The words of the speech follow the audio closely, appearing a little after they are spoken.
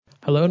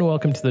Hello and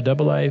welcome to The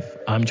Double Life.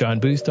 I'm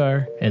John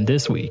Boostar, and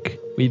this week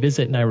we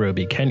visit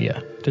Nairobi,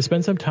 Kenya to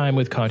spend some time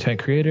with content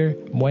creator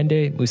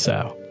Mwende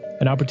Musau,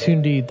 an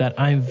opportunity that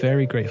I'm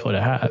very grateful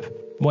to have.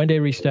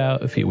 Mwende reached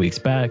out a few weeks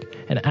back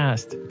and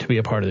asked to be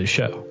a part of the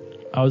show.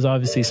 I was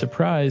obviously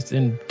surprised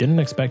and didn't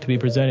expect to be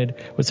presented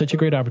with such a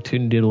great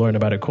opportunity to learn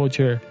about a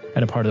culture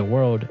and a part of the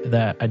world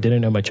that I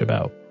didn't know much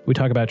about. We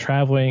talk about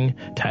traveling,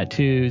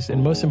 tattoos,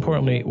 and most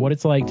importantly, what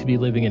it's like to be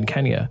living in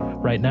Kenya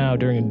right now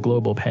during a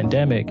global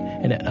pandemic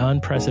and an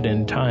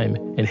unprecedented time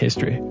in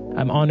history.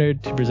 I'm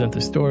honored to present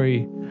the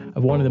story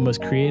of one of the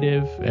most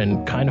creative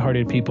and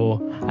kind-hearted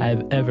people I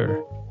have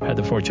ever had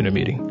the fortune of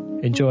meeting.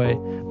 Enjoy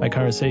my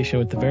conversation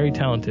with the very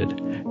talented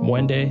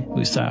Mwende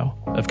Musau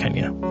of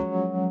Kenya.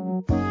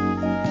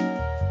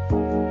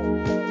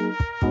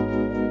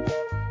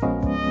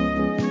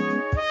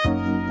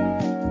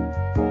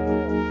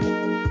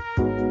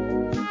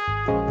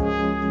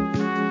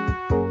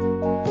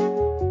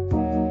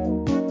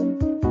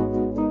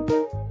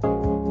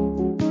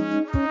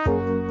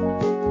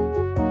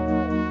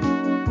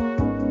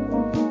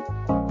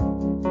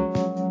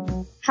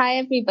 Hi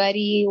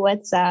everybody,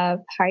 what's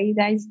up? How are you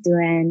guys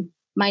doing?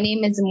 My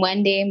name is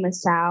Mwende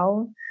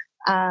Musau.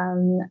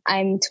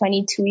 I'm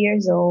 22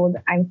 years old.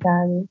 I'm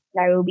from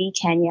Nairobi,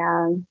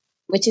 Kenya,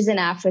 which is in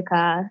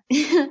Africa.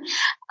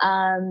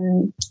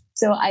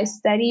 So I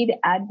studied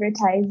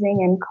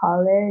advertising in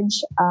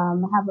college. I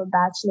have a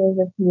bachelor's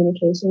of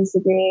communications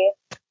degree.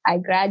 I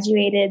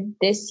graduated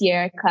this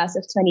year, class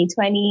of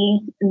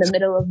 2020, in the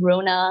middle of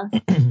Rona.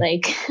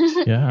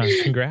 Yeah,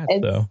 congrats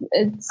though.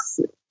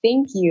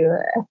 Thank you.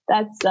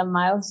 That's a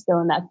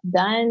milestone that's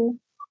done.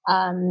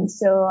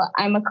 So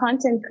I'm a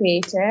content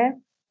creator.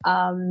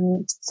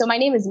 So my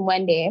name is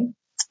Mwende,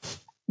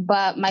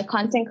 but my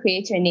content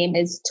creator name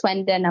is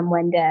Twende na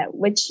Mwende,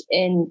 which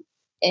in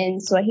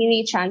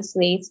Swahili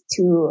translates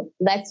to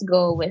let's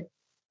go with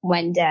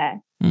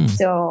Mwende.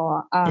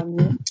 So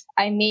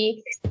I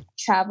make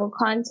travel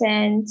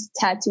content,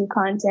 tattoo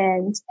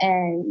content,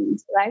 and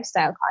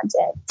lifestyle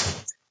content.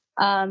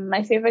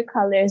 My favorite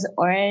color is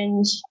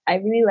orange. I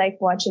really like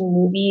watching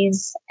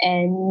movies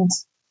and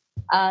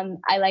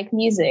I like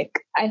music.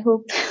 I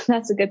hope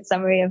that's a good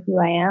summary of who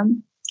I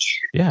am.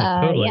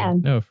 Yeah, totally. Yeah.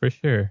 No, for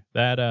sure.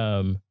 That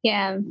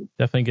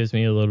definitely gives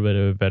me a little bit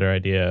of a better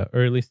idea,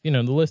 or at least, the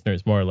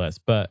listeners more or less.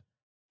 But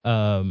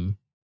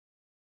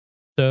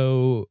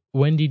so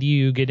when did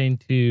you get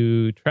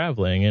into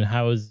traveling and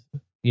how has,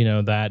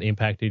 that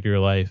impacted your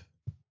life?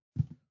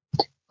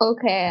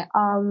 Okay.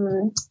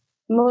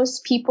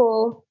 Most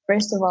people,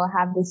 first of all,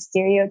 have the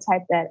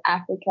stereotype that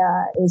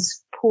Africa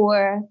is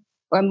poor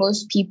or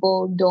most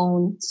people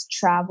don't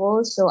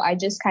travel. So I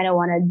just kind of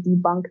want to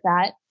debunk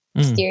that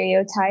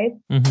stereotype.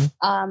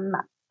 Mm-hmm.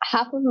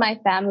 Half of my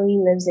family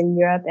lives in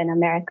Europe and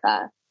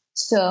America.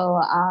 So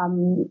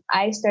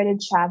I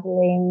started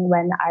traveling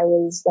when I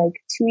was like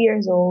 2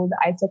 years old.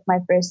 I took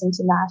my first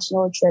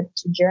international trip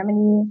to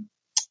Germany.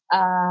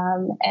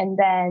 And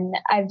then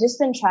I've just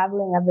been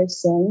traveling ever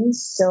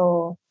since.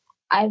 So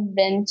I've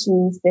been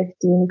to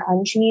 15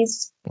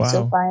 countries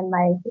so far in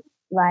my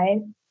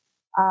life.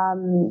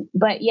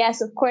 But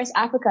yes, of course,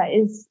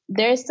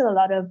 there's still a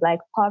lot of like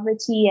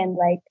poverty and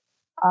like,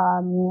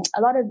 a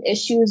lot of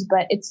issues,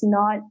 but it's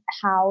not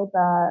how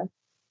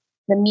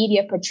the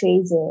media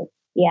portrays it.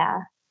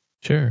 Yeah.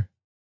 Sure.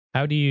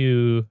 How do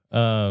you,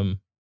 I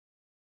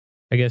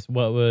guess,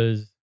 what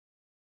was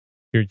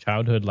your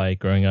childhood like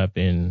growing up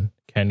in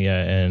Kenya?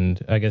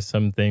 And I guess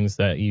some things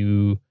that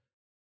you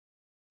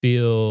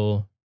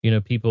feel,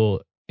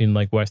 people in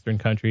like Western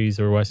countries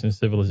or Western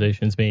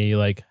civilizations may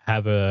like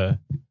have a,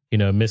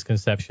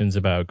 misconceptions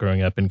about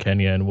growing up in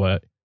Kenya and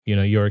what,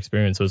 your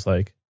experience was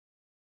like.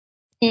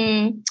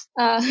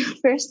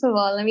 First of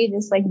all, let me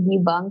just like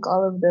debunk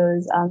all of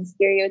those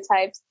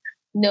stereotypes.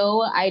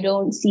 No, I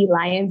don't see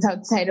lions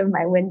outside of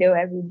my window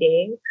every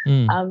day.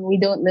 We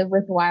don't live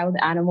with wild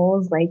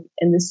animals like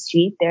in the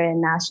street. They're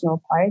in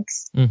national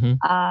parks.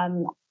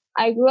 Mm-hmm.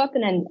 I grew up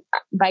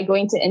by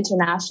going to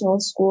international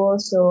school,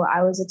 so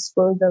I was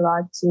exposed a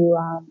lot to,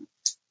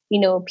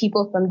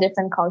 people from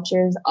different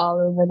cultures all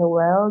over the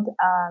world.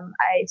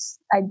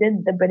 I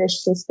did the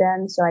British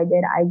system, so I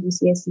did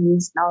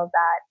IGCSEs and all of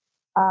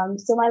that.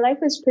 So my life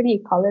was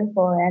pretty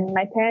colorful, and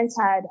my parents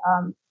had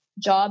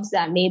jobs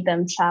that made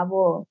them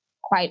travel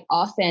quite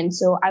often.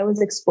 So I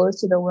was exposed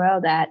to the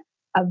world at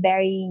a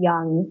very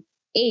young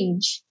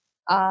age.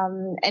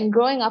 And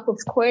growing up, of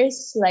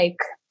course, like,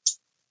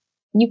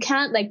 you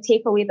can't like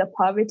take away the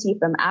poverty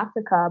from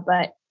Africa,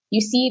 but you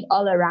see it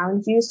all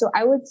around you. So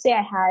I would say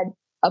I had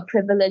a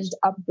privileged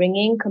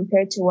upbringing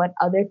compared to what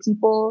other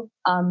people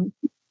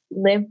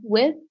live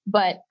with.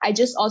 But I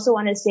just also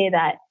want to say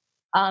that,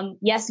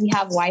 yes, we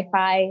have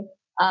Wi-Fi.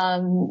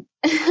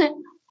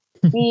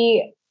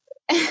 We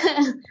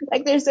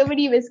like there's so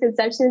many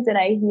misconceptions that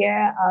I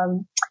hear.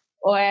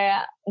 Or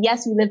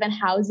yes, we live in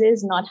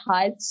houses, not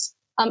huts.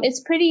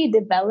 It's pretty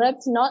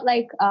developed, not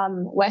like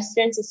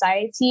Western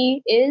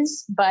society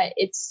is, but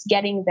it's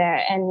getting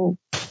there. And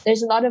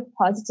there's a lot of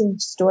positive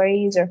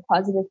stories or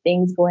positive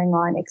things going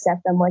on,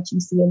 except from what you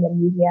see in the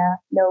media.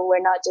 No,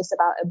 we're not just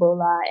about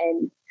Ebola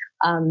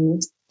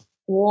and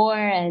war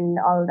and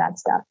all of that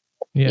stuff.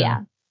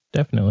 Yeah,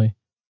 definitely.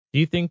 Do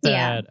you think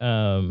that,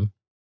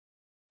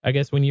 I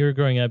guess when you were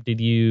growing up,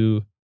 did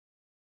you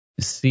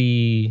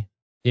see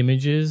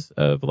images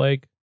of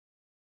like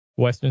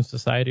Western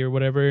society or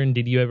whatever? And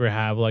did you ever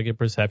have like a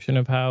perception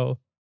of how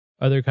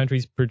other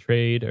countries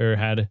portrayed or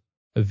had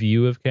a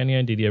view of Kenya?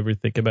 And did you ever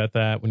think about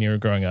that when you were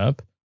growing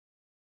up?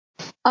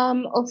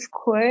 Of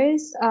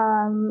course.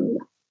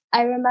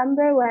 I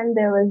remember when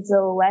there was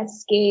the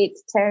Westgate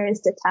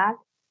terrorist attack.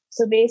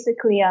 So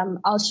basically,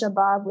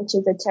 Al-Shabaab, which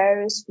is a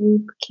terrorist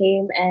group,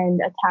 came and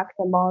attacked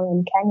the mall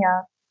in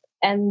Kenya.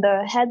 And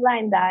the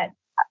headline that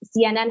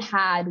CNN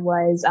had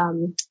was,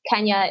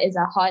 Kenya is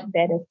a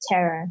hotbed of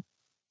terror.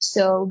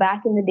 So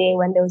back in the day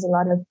when there was a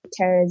lot of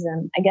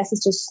terrorism, I guess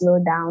it's just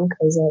slowed down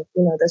because of,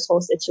 this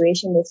whole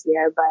situation this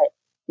year. But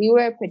we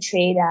were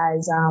portrayed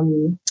as,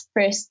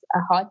 first, a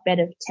hotbed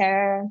of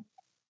terror,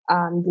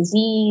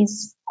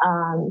 disease,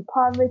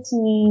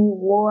 poverty,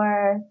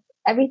 war,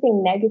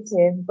 everything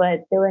negative,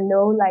 but there were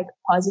no like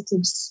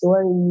positive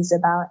stories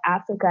about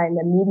Africa in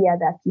the media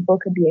that people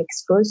could be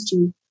exposed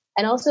to.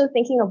 And also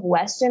thinking of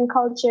Western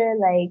culture,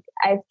 like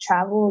I've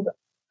traveled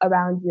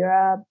around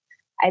Europe.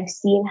 I've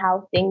seen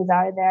how things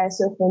are there.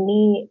 So for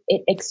me,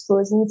 it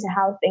exposed me to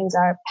how things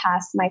are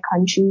past my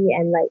country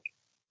and like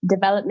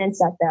developments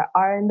that there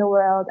are in the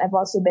world. I've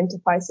also been to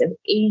parts of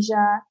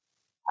Asia.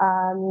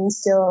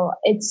 So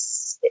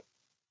it's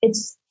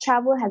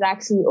travel has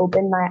actually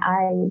opened my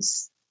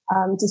eyes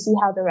to see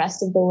how the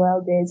rest of the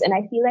world is. And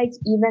I feel like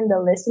even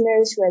the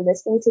listeners who are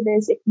listening to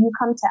this, if you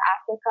come to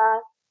Africa,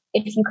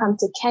 if you come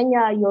to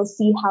Kenya, you'll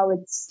see how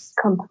it's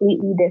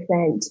completely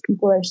different.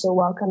 People are so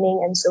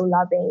welcoming and so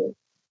loving.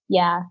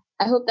 Yeah.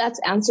 I hope that's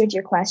answered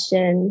your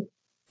question.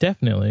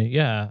 Definitely.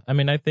 Yeah. I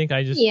mean, I think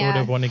I just sort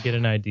of want to get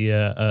an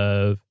idea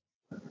of,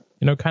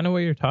 kind of what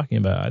you're talking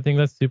about. I think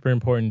that's super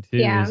important too,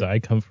 is I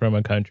come from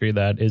a country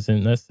that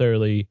isn't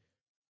necessarily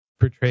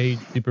portrayed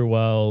super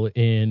well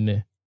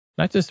in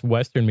not just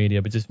Western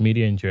media, but just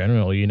media in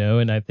general,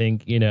 and I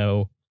think,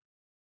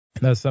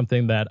 that's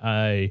something that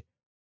I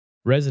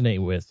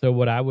resonate with. So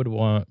what I would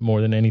want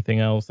more than anything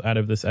else out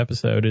of this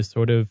episode is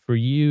sort of for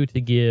you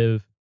to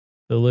give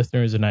the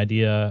listeners an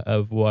idea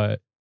of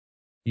what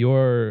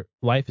your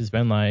life has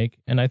been like.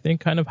 And I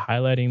think kind of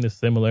highlighting the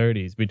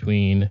similarities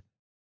between,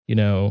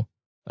 the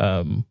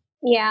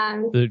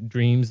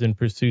dreams and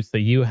pursuits that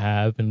you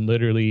have and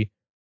literally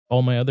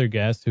all my other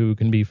guests who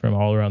can be from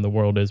all around the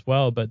world as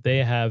well, but they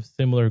have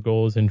similar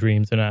goals and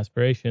dreams and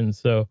aspirations.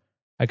 So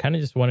I kind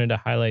of just wanted to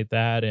highlight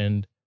that.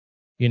 And,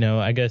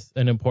 I guess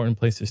an important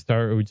place to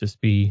start would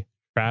just be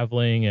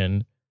traveling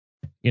and,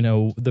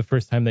 the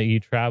first time that you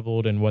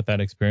traveled and what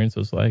that experience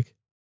was like.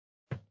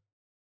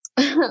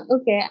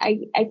 Okay, I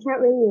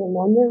can't really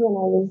remember when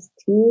I was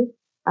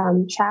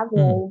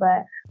traveling,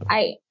 but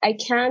I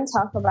can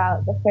talk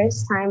about the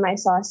first time I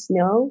saw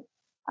snow.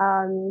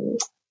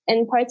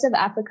 In parts of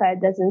Africa,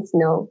 it doesn't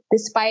snow,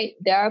 despite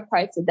there are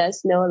parts it does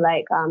snow,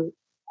 like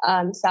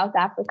South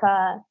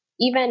Africa,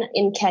 even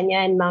in Kenya,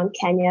 in Mount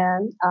Kenya,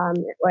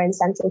 or in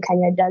central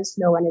Kenya, it does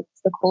snow when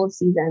it's the cold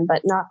season,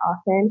 but not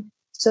often.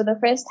 So the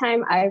first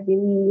time I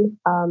really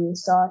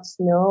saw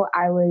snow,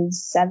 I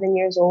was 7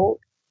 years old.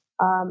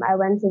 I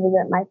went to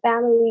visit my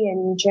family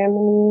in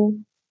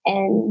Germany,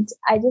 and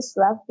I just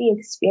loved the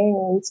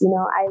experience.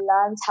 I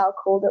loved how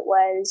cold it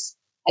was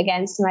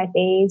against my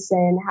face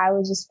and how I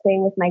was just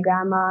playing with my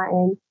grandma.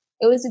 And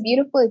it was a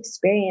beautiful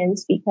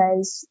experience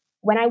because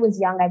when I was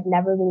young, I've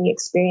never really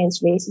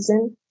experienced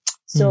racism.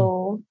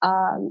 So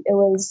it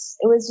was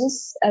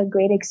just a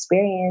great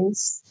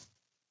experience.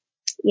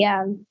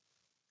 Yeah.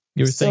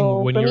 You were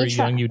saying when you were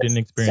young, you didn't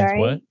experience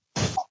what?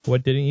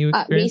 What didn't you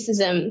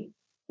experience?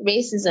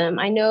 Racism.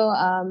 I know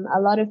a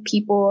lot of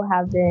people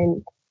have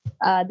been,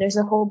 there's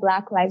a whole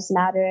Black Lives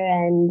Matter,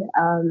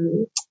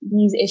 and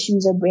these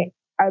issues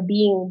are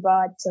being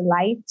brought to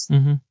light.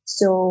 Mm-hmm.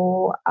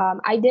 So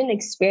I didn't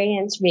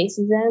experience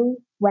racism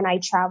when I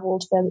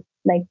traveled for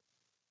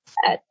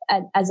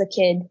as a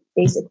kid,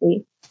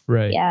 basically.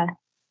 Right. Yeah.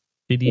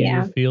 Did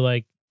you feel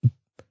like,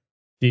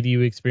 did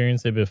you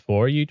experience it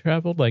before you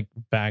traveled, like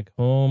back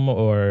home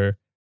or,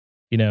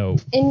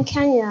 In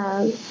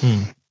Kenya?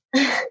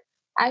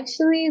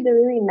 Actually, the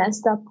really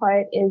messed up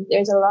part is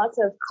there's a lot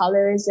of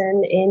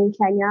colorism in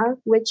Kenya,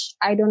 which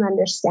I don't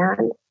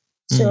understand.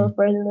 So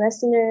for the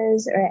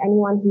listeners or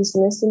anyone who's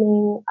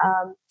listening,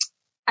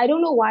 I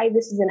don't know why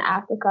this is in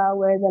Africa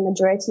where the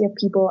majority of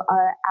people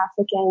are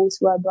Africans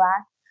who are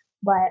Black,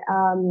 but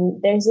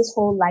there's this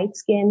whole light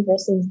skin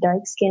versus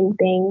dark skin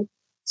thing.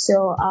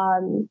 So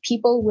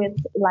people with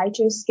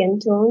lighter skin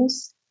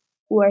tones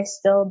who are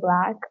still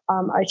Black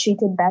are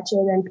treated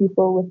better than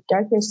people with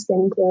darker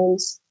skin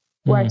tones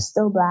who are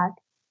still Black.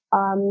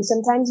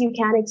 Sometimes you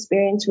can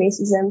experience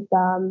racism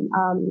from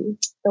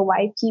the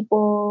white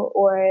people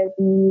or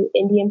the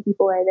Indian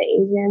people or the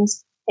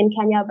Asians in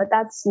Kenya, but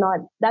that's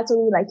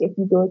only like if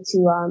you go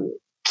to,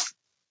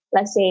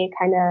 let's say,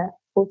 kind of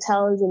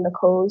hotels in the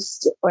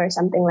coast or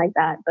something like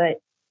that. But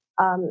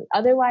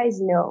otherwise,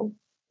 no,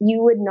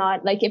 you would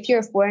not, like if you're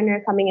a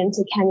foreigner coming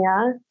into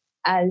Kenya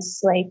as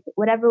like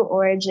whatever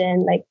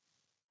origin, like,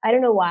 I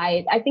don't know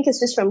why. I think it's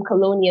just from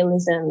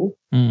colonialism.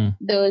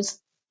 Those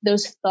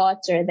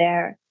thoughts are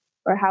there,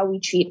 or how we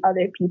treat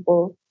other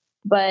people.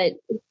 But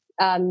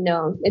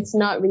no, it's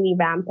not really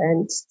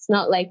rampant. It's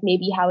not like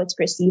maybe how it's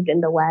perceived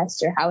in the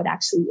West or how it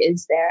actually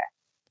is there.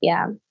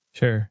 Yeah.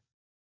 Sure.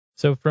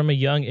 So from a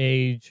young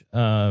age,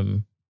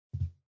 I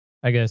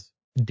guess,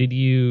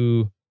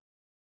 you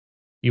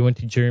went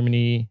to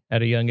Germany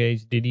at a young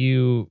age. Did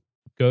you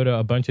go to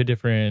a bunch of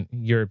different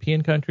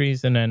European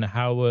countries? And then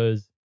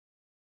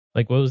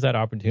what was that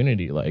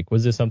opportunity like?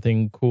 Was this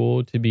something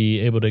cool to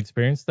be able to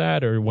experience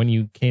that? Or when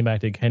you came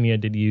back to Kenya,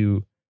 did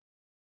you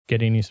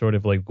get any sort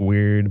of like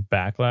weird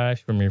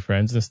backlash from your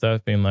friends and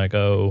stuff being like,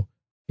 oh,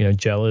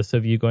 jealous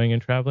of you going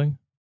and traveling?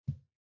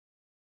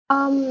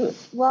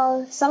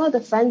 Well, some of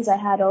the friends I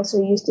had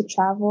also used to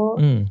travel.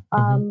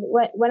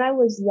 When I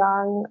was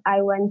young,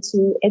 I went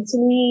to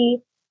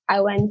Italy.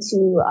 I went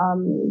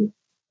to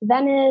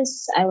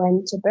Venice. I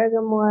went to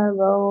Bergamo,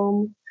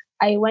 Rome.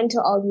 I went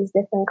to all these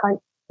different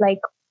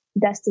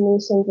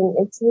destinations in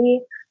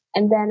Italy,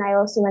 and then I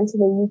also went to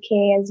the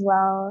UK as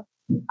well.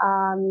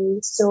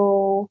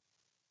 So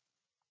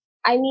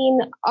I mean,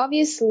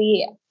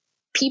 obviously,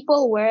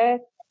 people were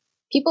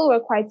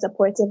quite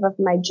supportive of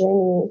my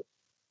journey.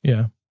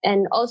 Yeah.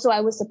 And also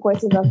I was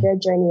supportive of their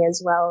journey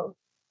as well.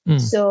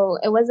 So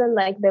it wasn't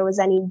like there was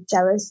any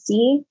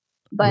jealousy,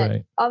 but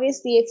right.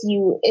 Obviously if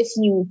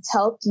you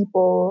tell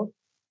people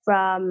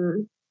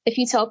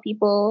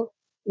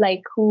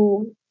like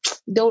who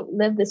don't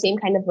live the same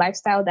kind of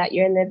lifestyle that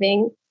you're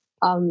living,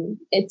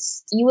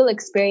 you will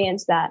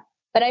experience that.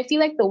 But I feel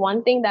like the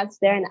one thing that's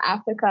there in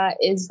Africa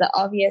is the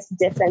obvious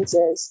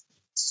differences.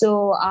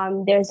 So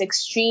there's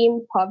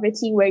extreme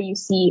poverty where you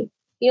see,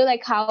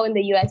 like how in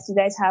the US you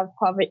guys have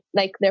poverty,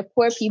 like they're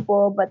poor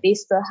people, but they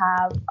still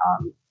have,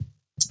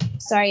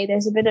 sorry,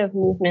 there's a bit of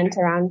movement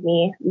around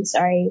me. I'm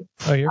sorry.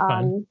 Oh, you're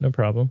fine. No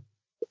problem.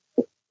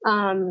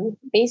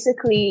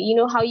 Basically, you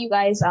know how you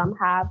guys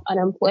have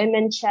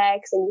unemployment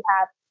checks and you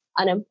have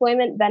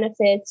unemployment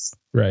benefits.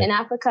 Right. In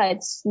Africa,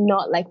 it's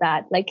not like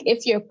that. Like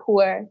if you're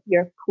poor,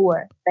 you're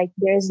poor. Like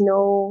there's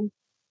literally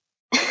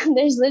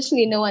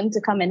no one to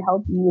come and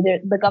help you.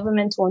 The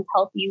government won't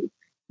help you.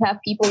 You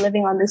have people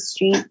living on the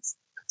streets.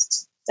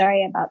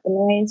 Sorry about the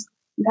noise.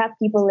 You have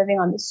people living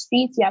on the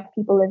streets. You have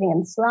people living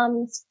in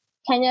slums.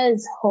 Kenya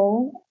is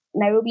home.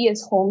 Nairobi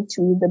is home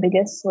to the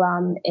biggest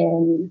slum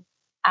in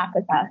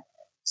Africa.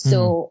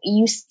 So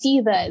you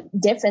see the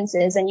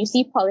differences, and you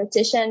see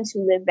politicians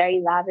who live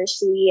very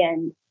lavishly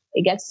and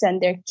they get to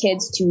send their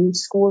kids to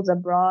schools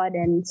abroad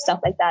and stuff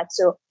like that.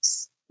 So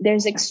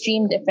there's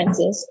extreme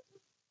differences.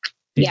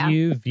 Did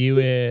you view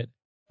it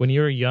when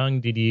you were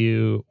young?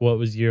 What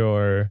was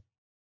your,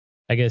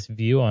 I guess,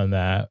 view on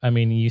that? I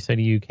mean, you said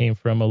you came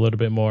from a little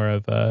bit more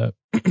of a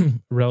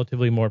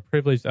relatively more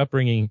privileged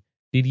upbringing.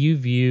 Did you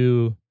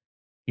view,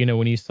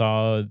 when you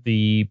saw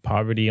the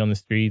poverty on the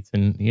streets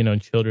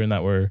and, children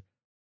that were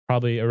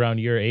probably around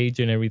your age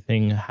and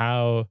everything,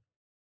 how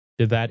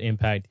did that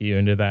impact you?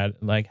 And did that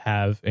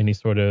have any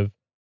sort of,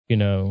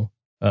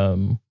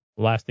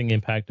 lasting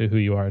impact to who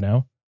you are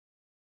now?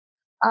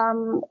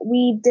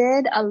 We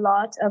did a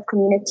lot of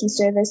community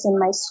service in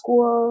my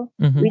school.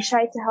 We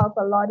tried to help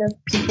a lot of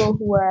people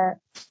who were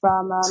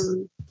from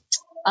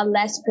a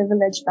less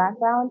privileged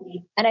background.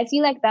 And I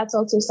feel like that's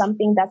also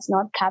something that's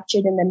not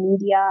captured in the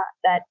media,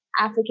 that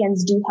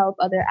Africans do help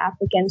other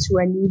Africans who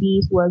are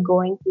needy, who are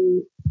going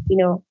through,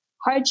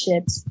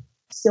 hardships.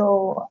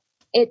 So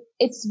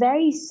it's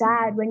very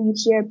sad when you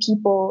hear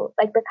people,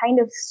 like the kind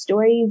of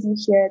stories you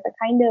hear,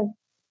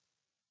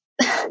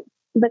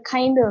 the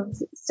kind of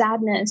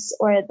sadness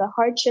or the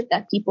hardship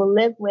that people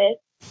live with,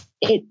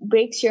 it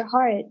breaks your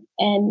heart.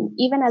 And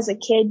even as a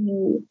kid,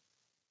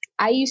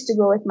 I used to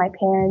go with my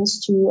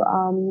parents to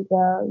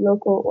the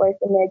local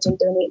orphanage and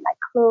donate my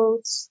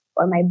clothes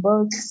or my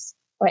books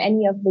or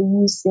any of the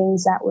used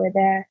things that were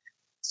there.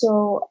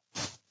 So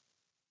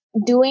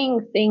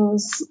doing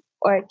things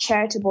or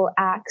charitable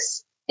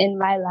acts in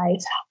my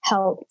life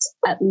helped,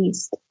 at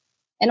least.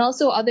 And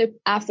also other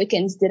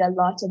Africans did a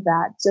lot of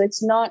that. So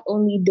it's not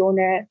only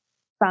donor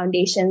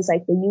foundations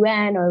like the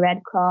UN or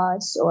Red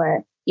Cross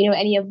or,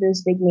 any of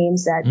those big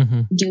names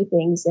that do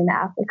things in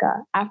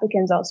Africa.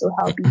 Africans also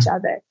help each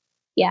other.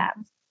 Yeah.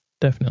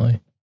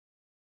 Definitely.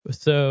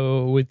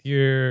 So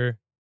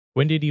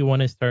when did you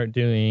want to start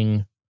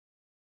doing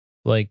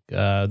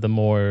the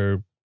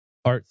more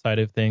art side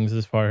of things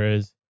as far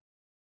as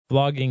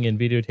vlogging and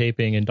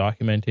videotaping and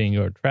documenting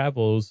your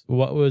travels?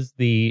 What was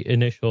the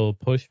initial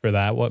push for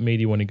that? What made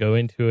you want to go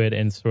into it,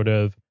 and sort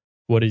of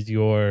what is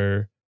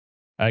your,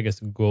 I guess,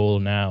 goal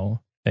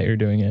now that you're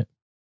doing it?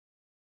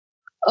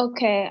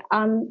 Okay.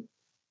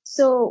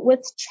 So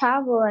with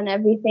travel and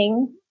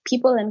everything,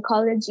 people in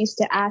college used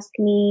to ask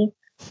me,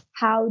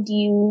 how do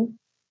you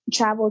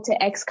travel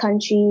to X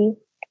country?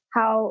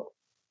 How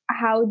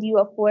how do you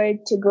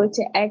afford to go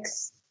to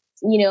X?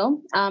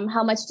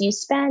 How much do you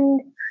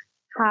spend?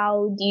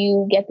 How do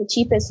you get the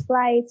cheapest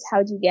flights?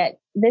 How do you get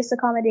this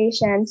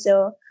accommodation?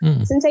 So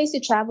since I used to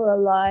travel a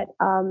lot,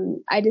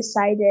 I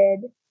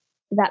decided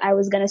that I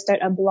was going to start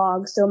a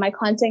blog. So my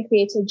content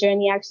creator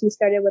journey actually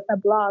started with a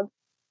blog,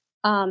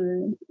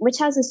 which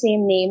has the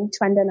same name,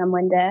 Twende na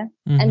Mwende.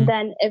 And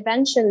then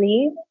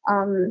eventually,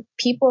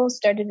 people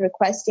started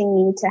requesting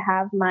me to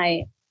have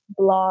my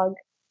blog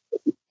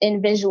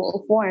in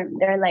visual form.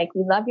 They're like,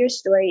 we love your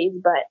stories,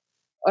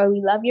 or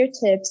we love your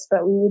tips,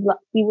 but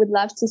we would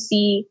love to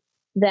see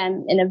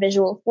them in a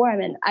visual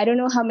form. And I don't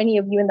know how many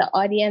of you in the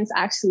audience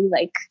actually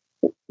like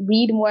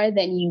read more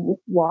than you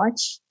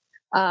watch.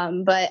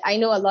 But I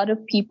know a lot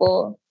of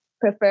people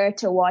prefer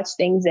to watch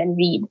things and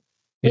read,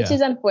 which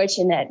is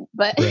unfortunate,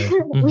 but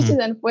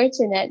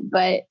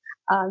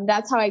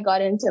that's how I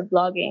got into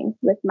blogging,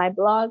 with my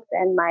blog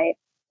and my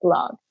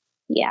blog.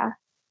 Yeah.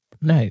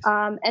 Nice.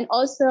 And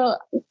also,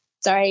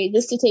 sorry,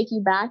 just to take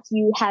you back,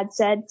 you had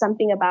said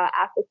something about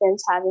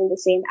Africans having the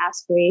same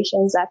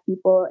aspirations that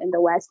people in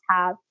the West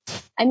have.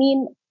 I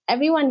mean,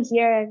 everyone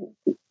here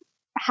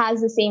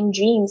has the same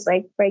dreams.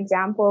 Like, for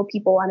example,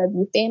 people want to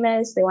be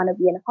famous. They want to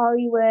be in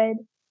Hollywood,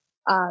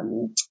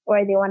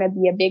 or they want to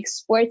be a big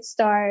sports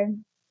star.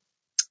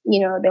 They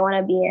want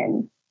to be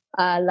in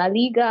La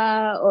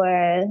Liga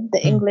or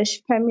the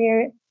English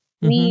Premier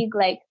League.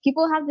 Like,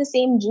 people have the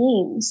same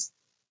dreams.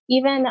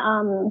 Even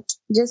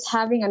just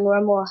having a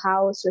normal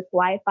house with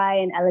Wi-Fi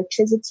and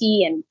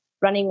electricity and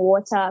running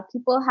water,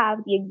 people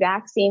have the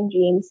exact same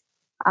dreams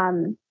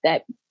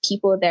that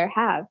people there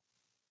have.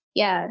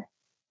 Yeah.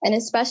 And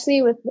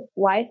especially with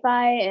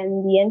Wi-Fi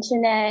and the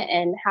internet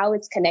and how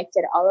it's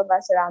connected all of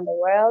us around the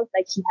world,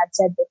 like you had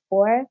said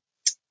before,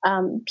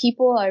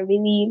 people are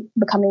really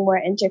becoming more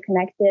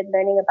interconnected,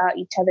 learning about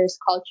each other's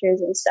cultures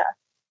and stuff.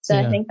 So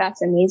I think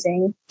that's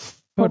amazing. Totally.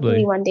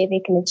 Hopefully one day they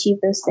can achieve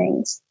those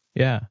things.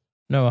 Yeah.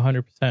 No,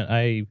 100%.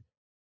 I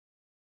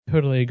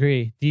totally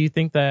agree. Do you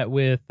think that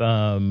with,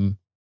 I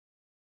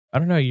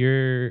don't know,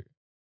 do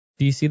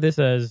you see this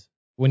as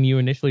when you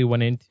initially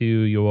went into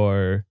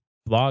your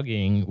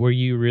vlogging, were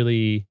you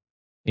really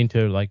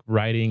into like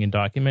writing and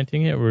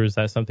documenting it, or is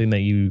that something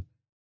that you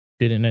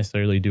didn't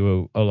necessarily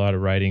do a lot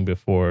of writing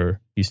before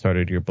you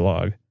started your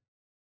blog?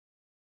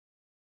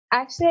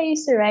 Actually, I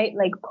used to write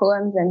like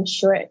poems and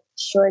short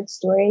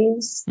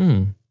stories.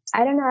 I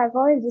don't know. I've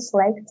always just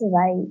liked to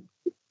write.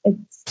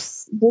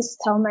 It's just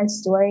tell my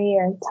story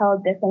or tell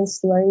different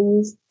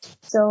stories.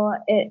 So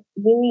it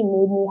really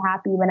made me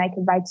happy when I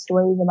could write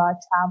stories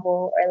about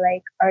travel or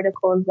like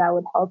articles that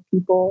would help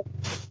people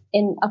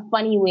in a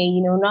funny way,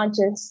 not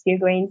just you're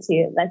going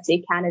to, let's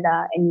say,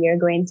 Canada and you're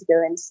going to go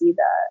and see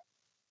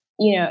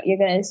you're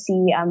going to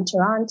see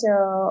Toronto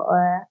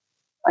or,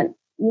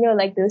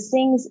 like those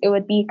things. It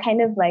would be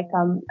kind of like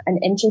an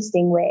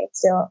interesting way.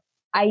 So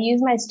I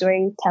use my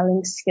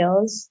storytelling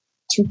skills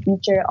to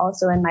feature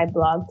also in my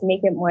blog to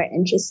make it more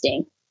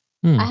interesting.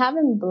 I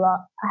haven't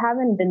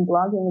been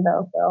blogging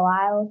though for a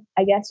while,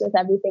 I guess, with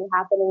everything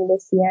happening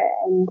this year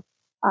and,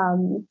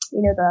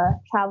 the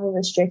travel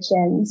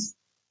restrictions.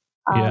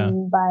 But I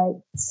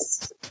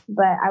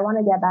want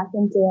to get back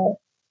into it.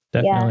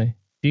 Definitely. Yeah.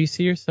 Do you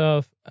see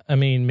yourself,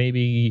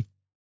 maybe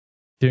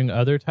doing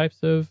other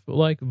types of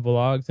like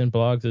vlogs and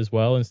blogs as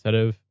well, instead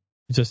of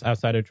just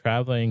outside of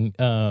traveling?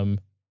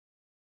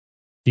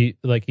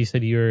 Like you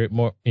said, you're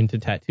more into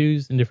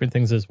tattoos and different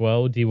things as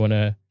well. Do you want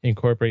to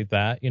incorporate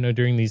that,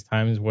 during these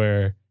times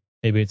where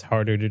maybe it's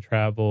harder to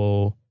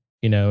travel,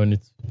 and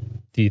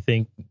do you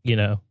think,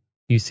 you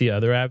see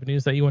other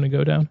avenues that you want to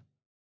go down?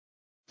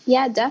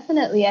 Yeah,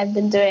 definitely. I've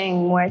been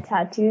doing more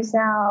tattoos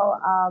now,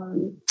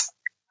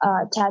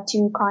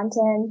 tattoo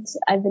content.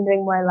 I've been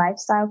doing more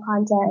lifestyle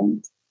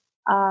content.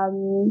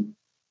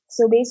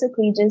 So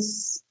basically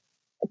just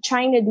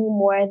trying to do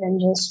more than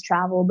just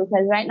travel,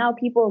 because right now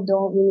people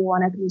don't really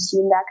want to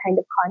consume that kind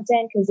of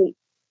content because they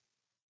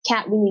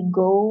can't really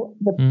go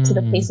to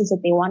the places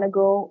that they want to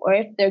go, or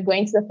if they're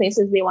going to the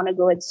places they want to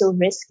go, it's so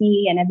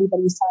risky and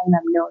everybody's telling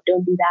them, no,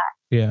 don't do that.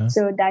 Yeah.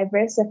 So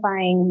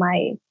diversifying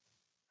my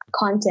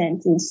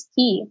content is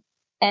key.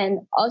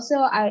 And also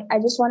I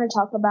just want to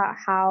talk about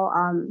how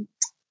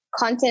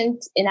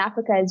content in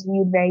Africa is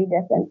viewed very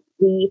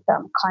differently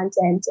from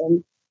content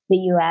in the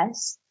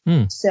US.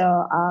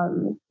 So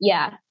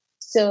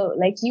so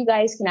like you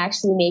guys can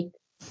actually make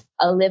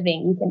a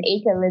living. You can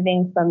make a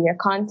living from your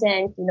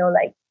content,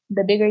 like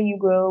the bigger you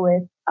grow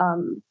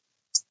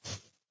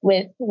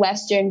with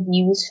Western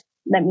views,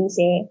 let me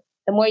say,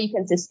 the more you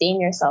can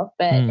sustain yourself.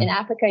 But in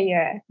Africa,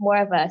 you're more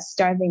of a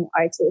starving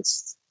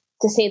artist,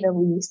 to say the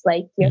least.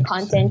 Like your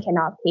content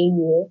cannot pay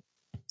you.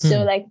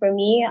 So like for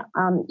me,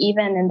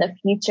 even in the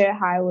future,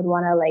 how I would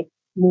want to like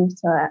move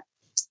to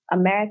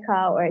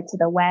America or to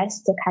the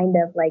West to kind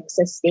of like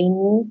sustain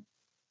me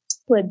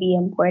would be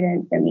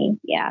important for me.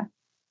 Yeah.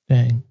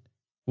 Dang.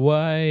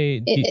 Why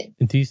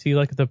do you see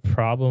like the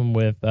problem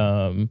with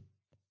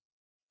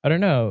I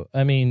don't know.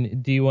 I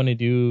mean, do you want to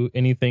do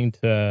anything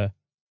to,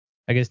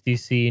 I guess, do you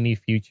see any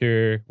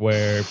future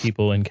where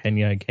people in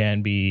Kenya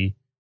can be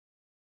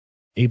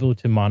able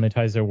to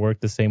monetize their work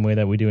the same way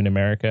that we do in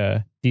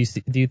America? Do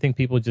you think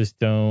people just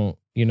don't,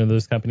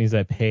 those companies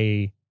that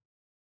pay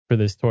for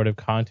this sort of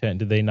content,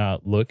 do they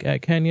not look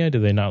at Kenya? Do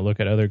they not look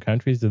at other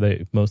countries? Do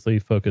they mostly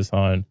focus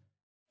on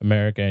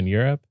America and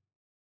Europe?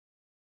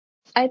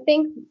 I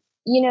think,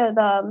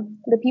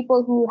 the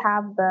people who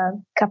have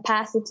the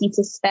capacity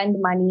to spend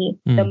money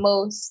the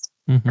most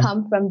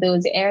come from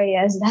those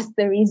areas. That's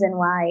the reason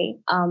why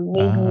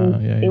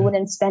maybe they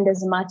wouldn't spend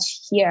as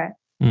much here.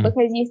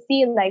 Because you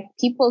see, like,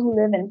 people who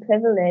live in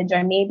privilege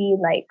are maybe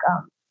like,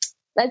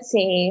 let's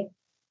say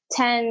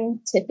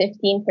 10 to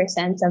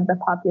 15% of the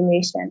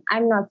population.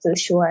 I'm not so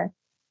sure.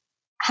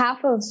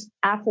 Half of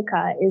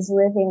Africa is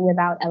living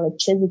without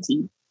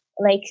electricity.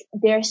 Like,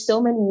 there's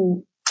so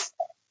many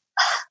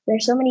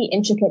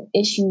intricate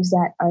issues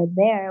that are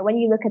there. When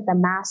you look at the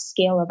mass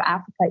scale of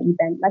Africa,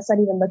 even, let's not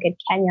even look at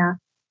Kenya,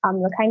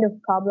 the kind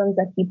of problems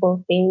that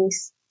people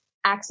face,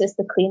 access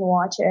to clean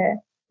water,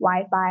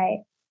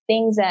 Wi-Fi,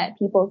 things that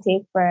people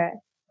take for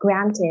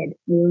granted,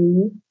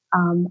 really,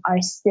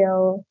 are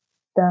still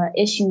the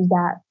issues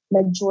that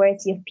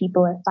majority of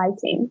people are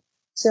fighting.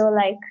 So,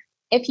 like,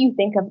 if you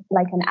think of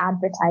like an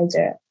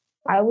advertiser,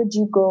 why would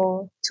you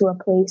go to a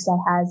place that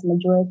has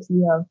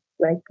majority of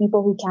like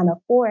people who can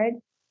afford,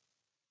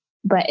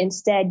 but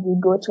instead you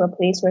go to a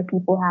place where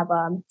people have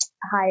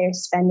higher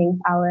spending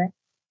power?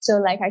 So,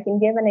 like, I can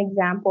give an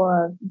example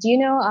of, do you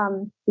know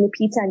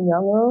Lupita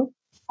Nyong'o?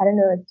 I don't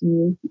know if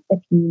you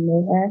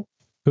know her.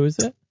 Who is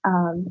it?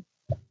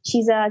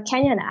 She's a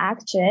Kenyan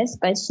actress,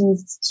 but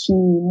she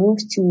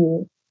moved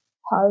to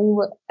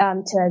Hollywood,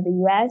 to the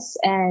US,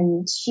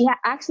 and she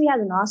actually has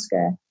an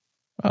Oscar.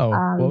 Oh,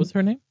 what was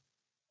her name?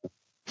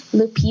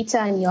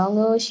 Lupita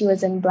Nyong'o. She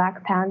was in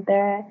Black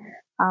Panther.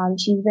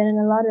 She's been in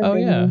a lot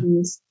of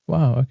movies.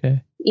 Wow.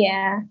 Okay.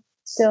 Yeah.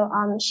 So,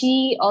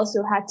 she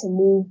also had to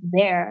move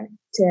there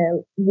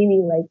to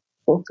really like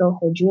fulfill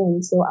her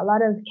dreams. So a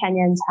lot of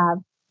Kenyans have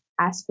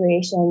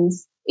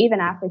aspirations,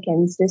 even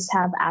Africans just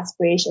have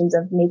aspirations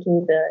of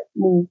making the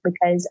move,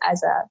 because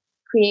as a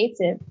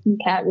creative, it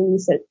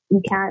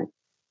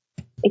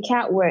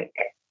can't work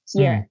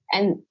here.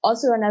 And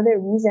also another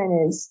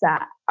reason is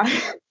that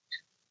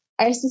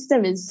our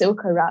system is so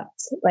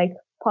corrupt. Like,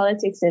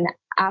 politics in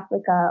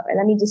Africa, or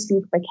let me just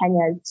speak for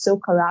Kenya, it's so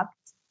corrupt.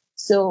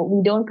 So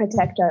we don't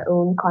protect our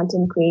own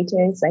content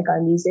creators, like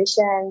our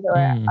musicians or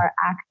our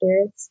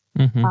actors.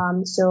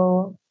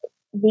 So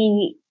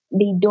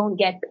they don't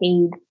get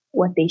paid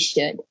what they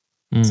should.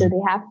 So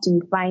they have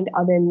to find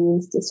other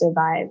means to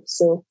survive.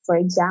 So, for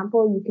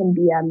example, you can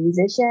be a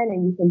musician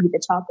and you can be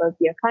the top of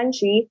your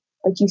country,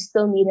 but you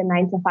still need a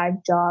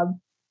 9-to-5 job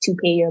to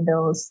pay your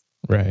bills.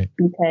 Right.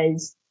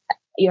 Because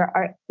your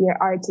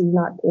art is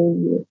not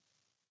paying you.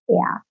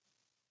 Yeah.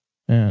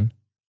 Man,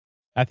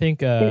 I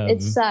think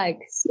it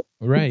sucks.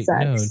 Right. It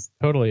sucks.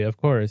 No, totally, of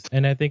course.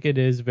 And I think it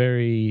is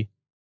very,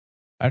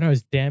 I don't know,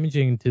 it's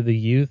damaging to the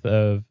youth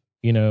of,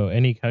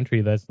 any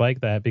country that's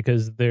like that,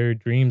 because their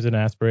dreams and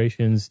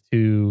aspirations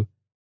to,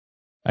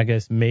 I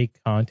guess,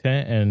 make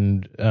content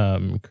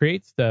and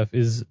create stuff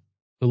is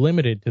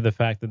limited to the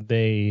fact that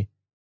I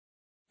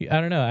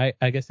don't know,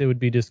 I guess it would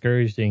be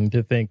discouraging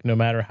to think no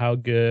matter how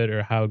good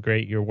or how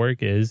great your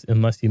work is,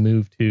 unless you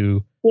move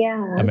to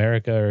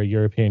America or a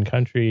European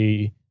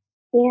country,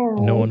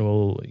 no one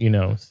will,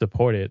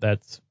 support it.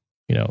 That's,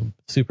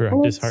 super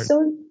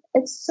disheartening.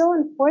 It's so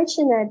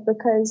unfortunate,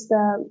 because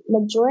the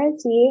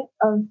majority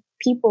of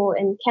people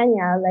in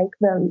Kenya, like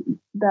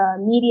the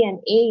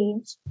median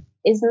age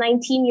is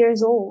 19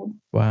 years old.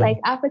 Wow. Like,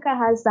 Africa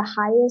has the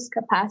highest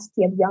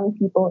capacity of young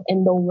people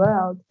in the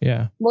world.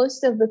 Yeah.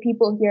 Most of the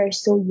people here are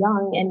so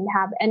young and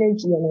have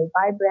energy and are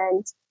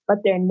vibrant, but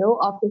there are no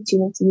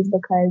opportunities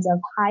because of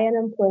high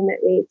unemployment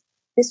rates,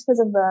 just because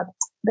of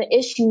the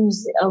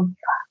issues of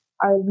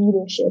our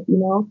leadership,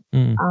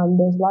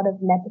 there's a lot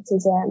of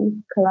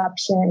nepotism,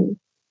 corruption.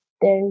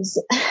 There's,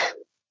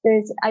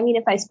 I mean,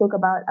 if I spoke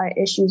about our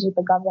issues with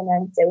the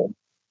governance, it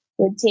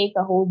would take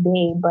a whole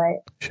day,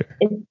 but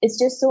it's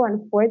just so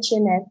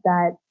unfortunate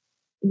that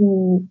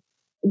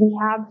we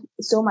have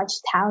so much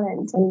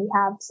talent and we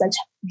have such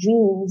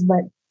dreams,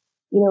 but,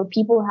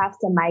 people have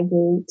to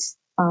migrate,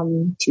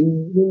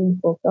 to really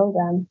fulfill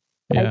them.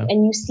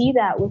 And you see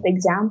that with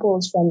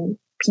examples from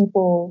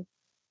people,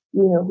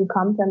 who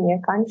come from their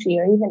country,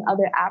 or even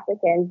other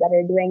Africans that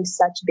are doing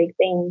such big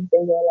things,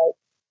 and they're like,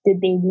 did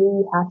they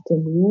really have to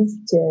move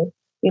to,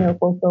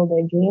 fulfill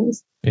their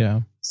dreams?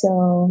 Yeah.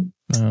 So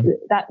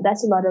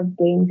that's a lot of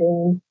brain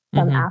drain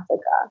from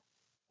Africa.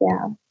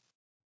 Yeah.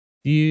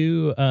 Do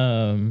you,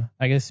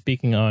 I guess,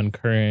 speaking on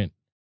current,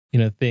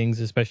 things,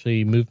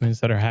 especially movements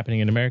that are happening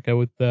in America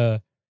with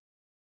the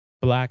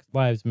Black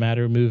Lives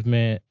Matter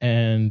movement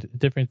and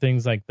different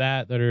things like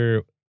that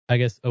are, I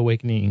guess,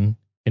 awakening,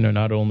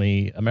 not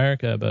only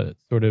America, but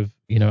sort of,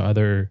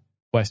 other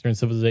Western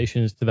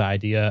civilizations to the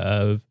idea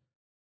of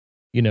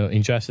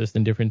injustice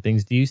and different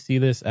things. Do you see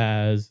this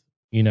as,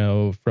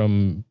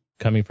 from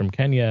coming from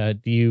Kenya,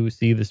 do you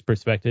see this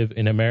perspective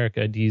in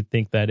America? Do you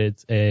think that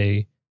it's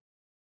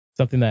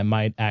something that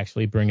might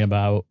actually bring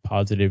about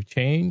positive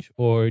change?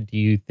 Or do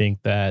you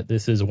think that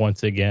this is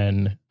once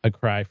again a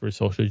cry for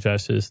social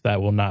justice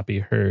that will not be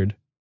heard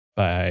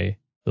by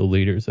the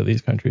leaders of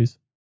these countries?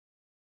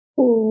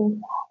 Ooh,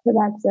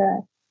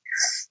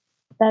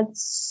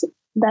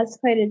 that's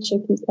quite a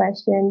tricky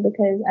question,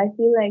 because I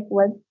feel like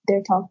what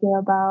they're talking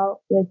about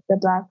with the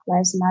Black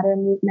Lives Matter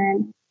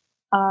movement,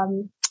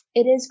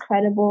 it is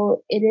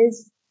credible. It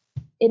is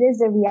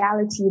a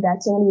reality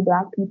that so many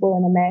Black people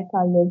in America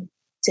live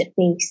to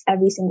face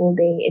every single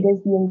day. It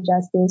is the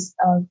injustice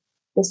of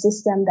the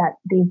system that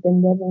they've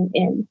been living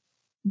in.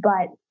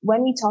 But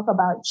when we talk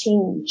about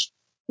change,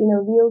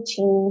 real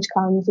change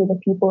comes with the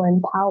people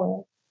in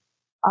power.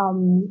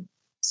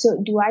 So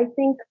do I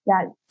think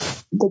that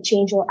the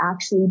change will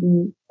actually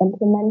be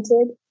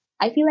implemented?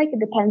 I feel like it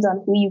depends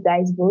on who you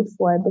guys vote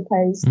for,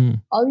 because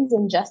all these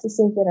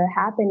injustices that are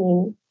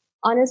happening,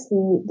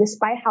 honestly,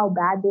 despite how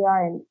bad they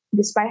are and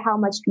despite how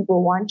much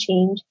people want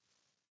change,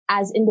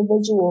 as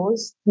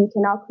individuals, we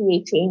cannot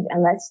create change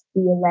unless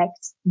we elect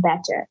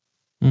better.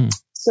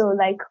 So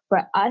like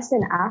for us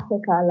in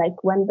Africa,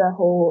 like when the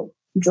whole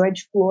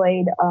George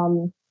Floyd,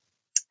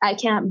 I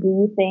can't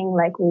breathe thing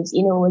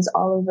was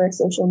all over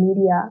social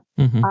media.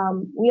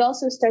 We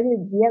also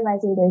started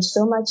realizing there's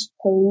so much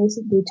police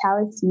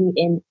brutality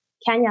in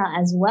Kenya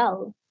as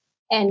well.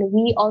 And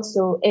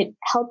it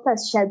helped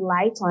us shed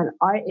light on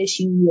our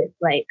issue with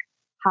like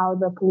how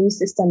the police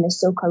system is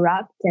so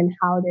corrupt and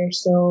how they're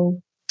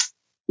so,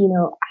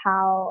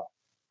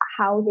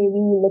 how they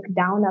really look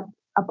down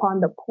upon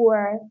the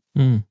poor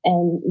and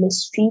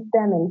mistreat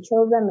them and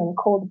kill them in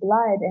cold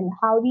blood, and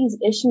how these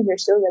issues are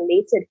so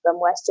related from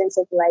Western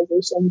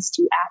civilizations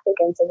to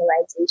African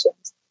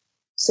civilizations.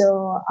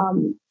 So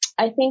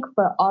I think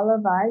for all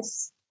of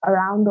us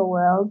around the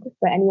world,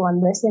 for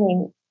anyone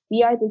listening,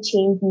 we are the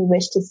change we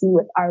wish to see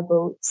with our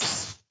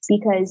votes.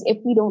 Because if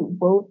we don't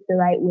vote the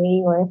right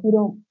way, or if we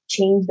don't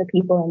change the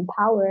people in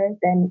power,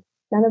 then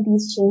none of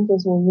these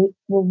changes will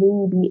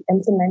really be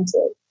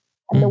implemented.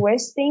 And the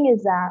worst thing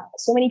is that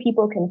so many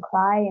people can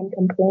cry and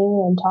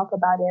complain and talk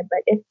about it, but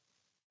if,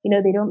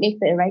 they don't make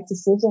the right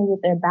decisions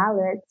with their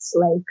ballots,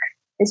 like,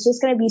 it's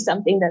just going to be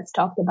something that's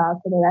talked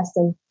about for the rest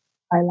of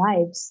our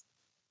lives.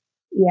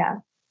 Yeah.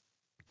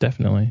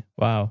 Definitely.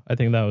 Wow. I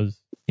think that was,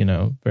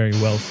 very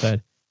well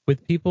said.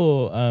 With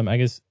people, I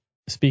guess,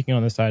 speaking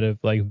on the side of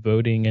like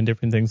voting and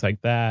different things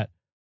like that,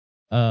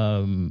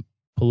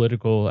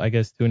 political, I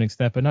guess, to an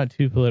extent, but not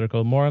too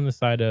political, more on the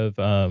side of,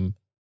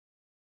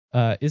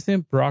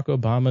 isn't Barack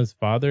Obama's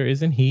father,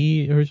 isn't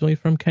he originally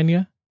from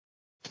Kenya?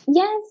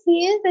 Yes,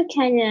 he is a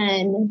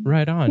Kenyan.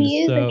 Right on.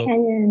 He is a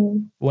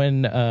Kenyan.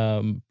 When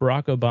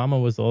Barack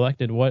Obama was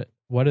elected, what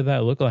did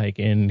that look like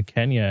in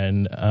Kenya?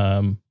 And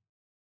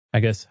I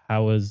guess,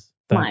 how was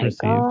that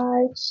perceived? My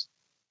gosh.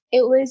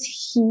 It was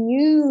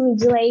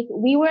huge. Like,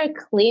 we were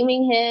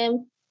claiming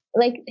him,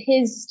 like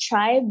his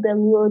tribe, the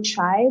Luo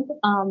tribe,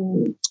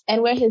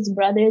 and where his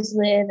brothers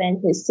live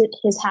and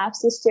his half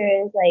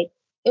sisters. Like,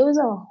 it was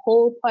a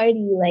whole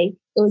party. Like,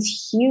 it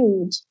was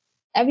huge.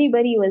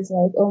 Everybody was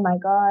like, "Oh my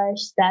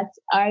gosh, that's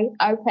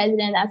our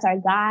president. That's our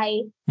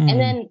guy." And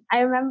then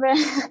I remember,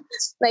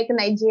 like,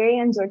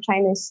 Nigerians were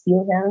trying to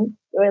steal him.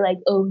 They were like,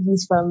 "Oh,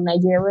 he's from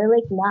Nigeria." We're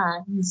like,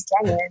 "Nah, he's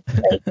Kenyan.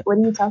 Like, what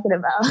are you talking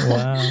about?"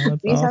 Wow, that's what are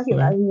you awesome. talking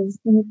about? He's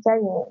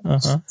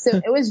Kenyan. So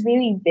it was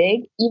really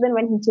big. Even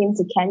when he came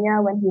to Kenya,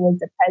 when he was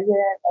the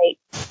president, like,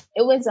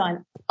 it was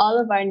on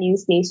all of our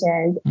news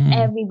stations.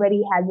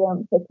 Everybody had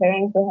them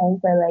preparing for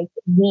him for like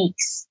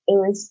weeks. It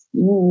was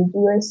huge.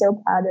 We were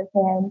so proud of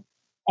him.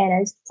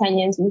 And as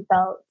Kenyans, we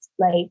felt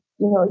like,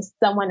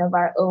 someone of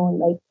our own,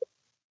 like,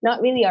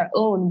 not really our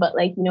own, but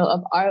like,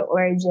 of our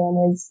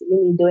origin is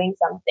really doing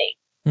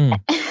something.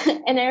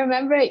 And I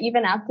remember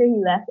even after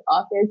he left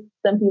office,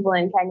 some people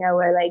in Kenya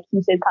were like,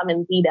 he should come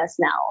and lead us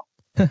now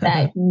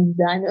that he's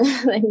done,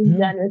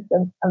 done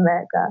with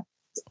America.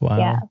 Wow.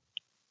 Yeah.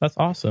 That's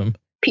awesome.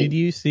 Did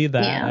you see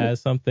that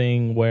as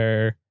something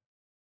where,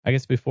 I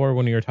guess before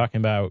when you were talking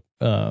about,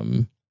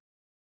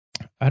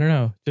 I don't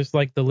know, just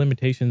like the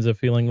limitations of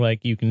feeling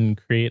like you can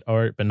create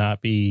art but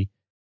not be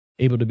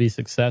able to be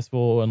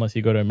successful unless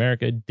you go to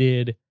America,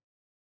 did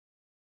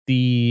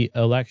the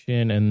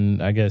election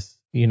and I guess,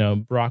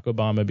 Barack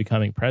Obama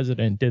becoming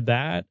president,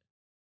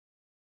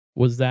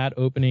 was that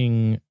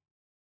opening,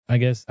 I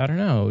guess, I don't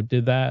know,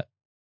 did that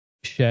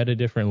shed a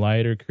different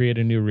light or create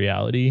a new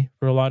reality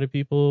for a lot of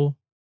people?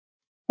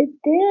 It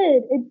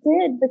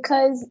did,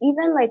 because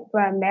even like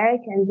for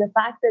Americans, the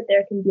fact that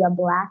there can be a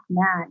Black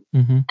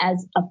man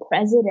as a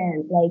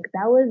president, like,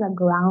 that was a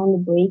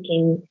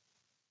groundbreaking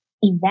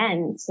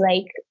event.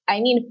 Like, I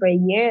mean, for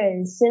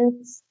years,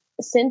 since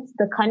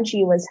the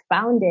country was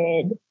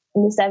founded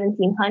in the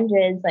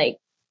 1700s, like,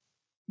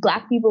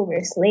 Black people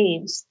were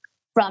slaves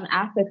from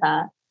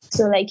Africa.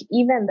 So like,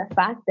 even the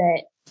fact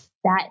that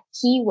that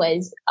he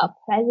was a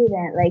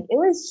president. Like, it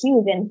was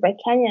huge. And for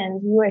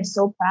Kenyans, we were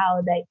so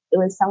proud that it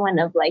was someone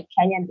of like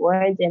Kenyan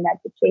origin that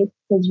could trace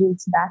his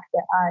roots back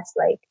to us.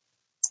 Like,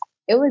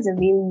 it was a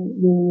really,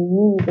 really,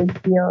 really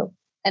big deal.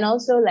 And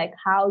also like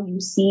how you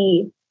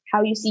see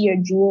your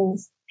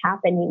dreams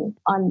happening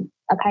on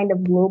a kind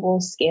of global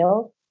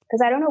scale.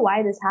 Because I don't know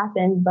why this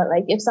happens, but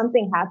like if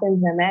something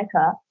happens in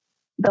America,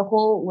 the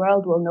whole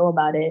world will know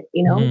about it,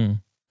 you know?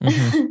 Mm-hmm.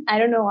 Mm-hmm. I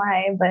don't know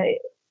why, but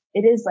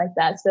it is like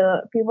that.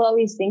 So people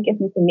always think if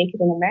you can make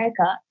it in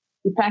America,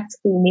 you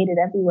practically made it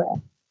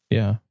everywhere.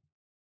 Yeah.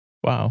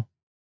 Wow.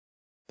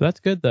 That's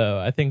good though.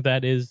 I think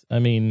that is,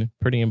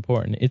 pretty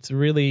important. It's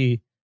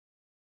really,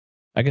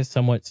 I guess,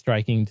 somewhat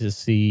striking to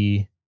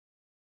see.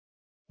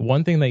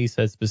 One thing that you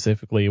said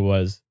specifically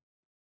was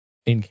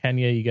in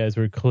Kenya, you guys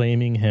were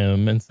claiming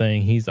him and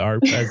saying he's our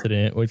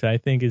president, which I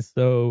think is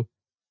so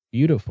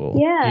beautiful,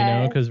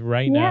 Yeah. because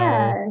right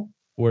now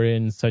we're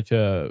in such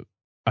a,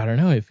 I don't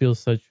know, it feels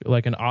such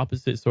like an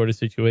opposite sort of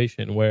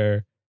situation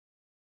where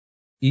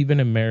even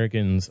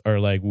Americans are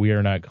like, we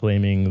are not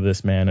claiming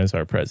this man as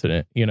our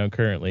president,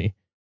 currently.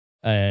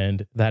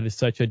 And that is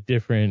such a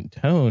different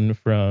tone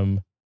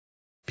from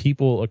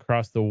people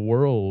across the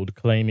world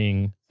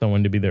claiming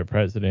someone to be their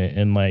president,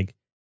 and like,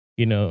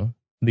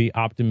 the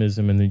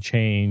optimism and the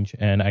change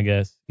and I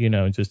guess,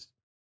 just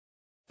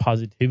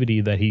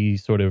positivity that he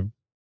sort of,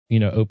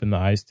 opened the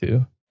eyes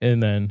to.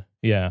 And then,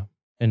 yeah.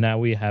 And now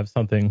we have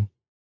something.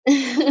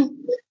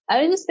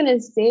 I was just going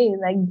to say,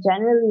 like,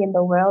 generally in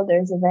the world,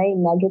 there's a very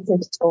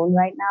negative tone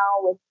right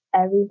now with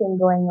everything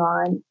going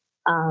on,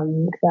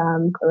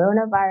 from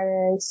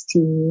coronavirus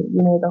to,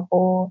 the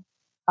whole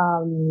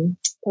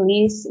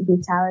police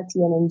brutality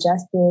and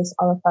injustice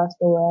all across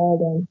the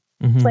world. And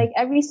it's like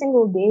every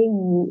single day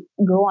you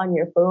go on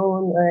your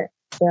phone or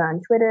you're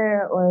on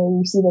Twitter or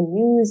you see the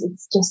news,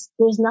 it's just,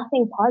 there's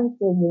nothing positive,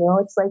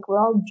 It's like we're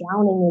all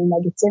drowning in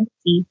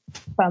negativity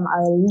from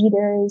our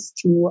leaders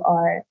to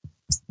our,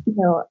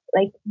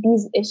 like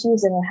these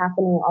issues that are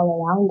happening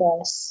all around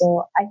us.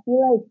 So I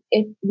feel like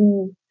if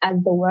we,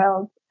 as the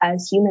world,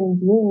 as human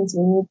beings,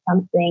 we need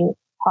something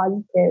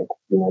positive,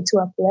 to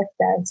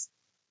uplift us.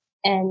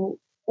 And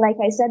like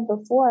I said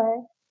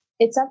before,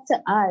 it's up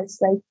to us.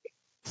 Like,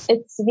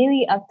 it's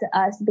really up to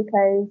us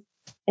because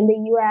in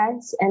the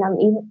US and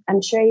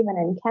I'm sure even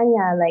in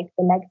Kenya, like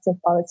the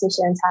negative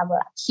politicians have a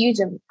huge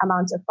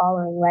amount of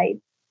following,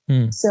 right?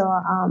 So,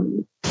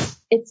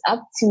 it's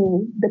up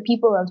to the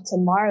people of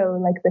tomorrow,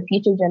 like the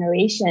future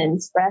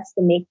generations, for us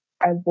to make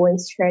our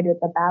voice heard with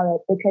the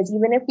ballot. Because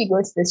even if we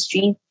go to the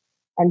street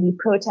and we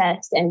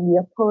protest and we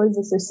oppose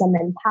the system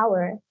in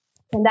power,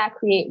 can that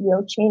create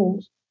real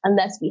change?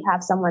 Unless we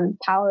have someone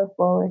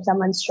powerful or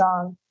someone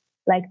strong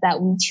like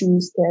that we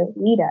choose to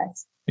lead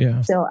us.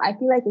 Yeah. So I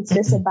feel like it's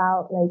just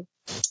about like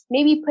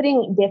maybe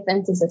putting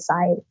differences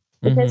aside.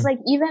 Because like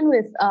even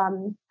with,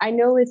 I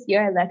know with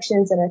your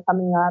elections that are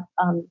coming up,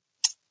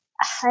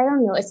 I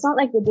don't know. It's not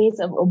like the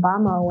days of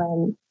Obama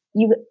when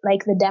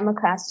like the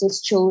Democrats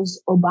just chose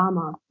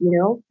Obama,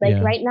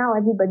 Like right now,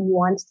 everybody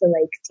wants to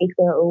like take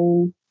their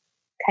own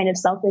kind of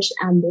selfish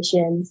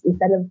ambitions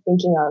instead of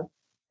thinking of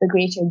the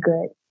greater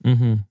good.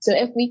 So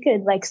if we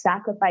could like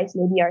sacrifice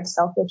maybe our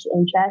selfish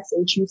interests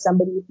and choose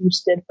somebody who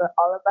stood for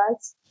all of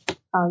us,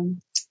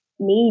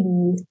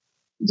 maybe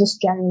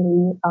just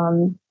generally,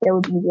 there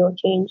would be real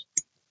change.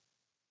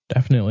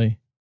 Definitely.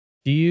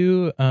 Do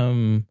you,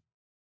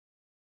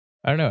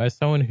 I don't know, as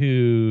someone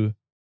who,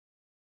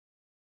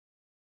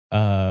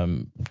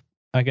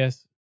 I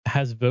guess,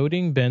 has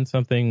voting been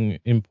something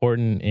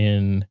important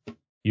in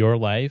your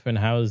life, and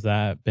how has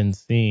that been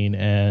seen?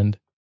 And,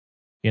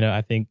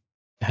 I think,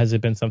 has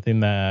it been something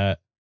that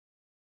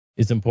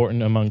is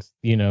important amongst,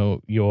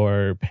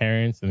 your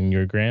parents and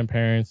your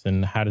grandparents,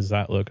 and how does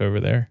that look over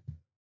there?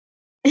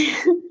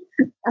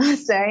 Oh,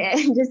 sorry, I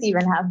just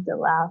even have to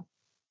laugh.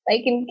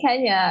 Like in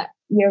Kenya,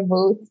 your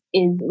vote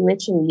is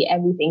literally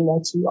everything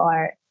that you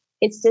are.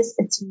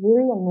 It's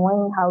really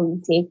annoying how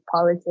we take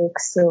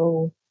politics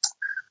so,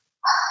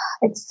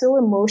 it's so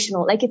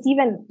emotional. Like it's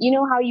even,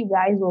 how you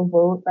guys will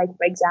vote. Like,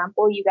 for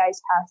example, you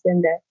guys passed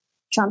in the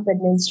Trump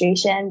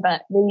administration,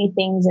 but really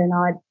things are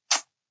not,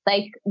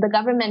 like the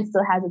government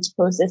still has its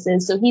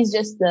processes. So he's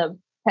just the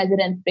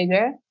president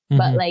figure,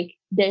 but like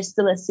there's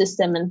still a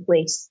system in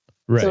place.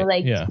 Right. So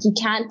like he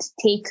can't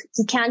take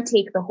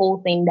the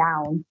whole thing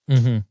down.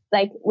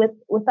 Like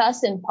with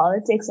us in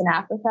politics in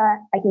Africa,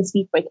 I can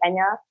speak for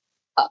Kenya.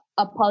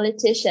 A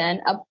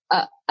politician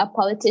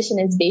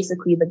is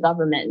basically the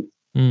government.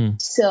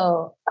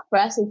 So for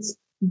us, it's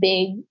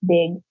big,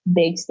 big,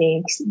 big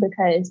stakes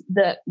because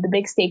the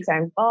big stakes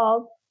are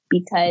involved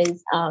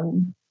because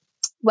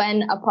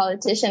when a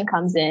politician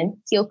comes in,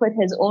 he'll put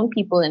his own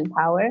people in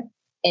power.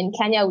 In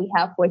Kenya, we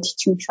have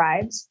 42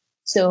 tribes.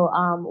 So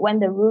when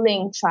the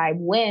ruling tribe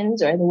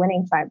wins or the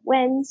winning tribe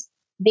wins,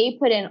 they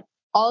put in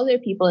all their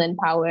people in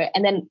power,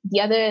 and then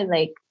the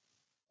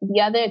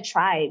other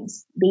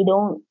tribes, they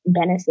don't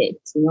benefit,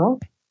 So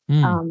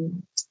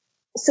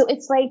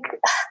it's like,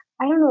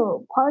 I don't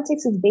know,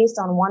 politics is based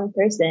on one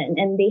person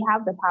and they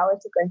have the power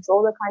to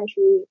control the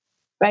country.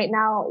 Right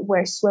now,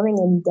 we're swimming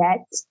in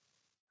debt,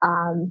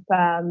 from,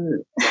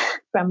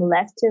 from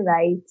left to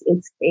right.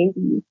 It's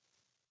crazy.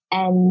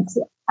 And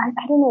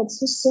I don't know, it's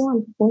just so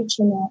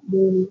unfortunate,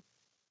 really.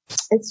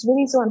 It's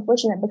really so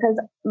unfortunate because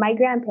my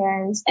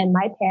grandparents and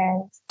my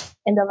parents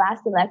in the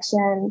last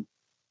election,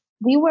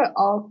 we were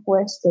all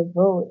forced to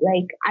vote.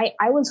 Like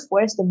I was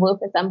forced to vote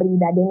for somebody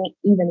that didn't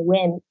even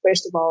win,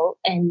 first of all.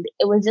 And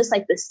it was just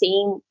like the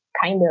same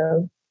kind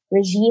of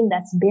regime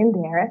that's been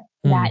there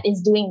that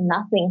is doing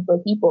nothing for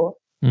people.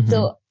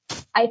 So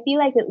I feel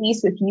like at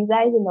least with you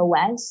guys in the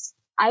West,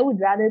 I would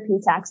rather pay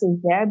taxes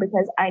there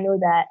because I know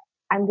that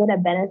I'm going to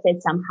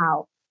benefit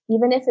somehow.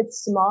 Even if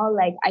it's small,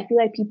 like I feel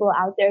like people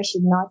out there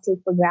should not take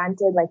for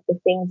granted like the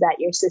things that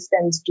your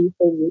systems do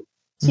for you.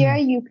 Here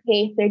you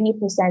pay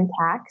 30%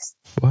 tax.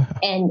 Wow.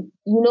 And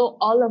you know,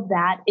 all of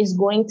that is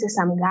going to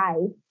some guy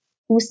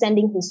who's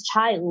sending his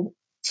child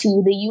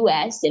to the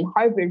US in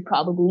Harvard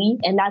probably.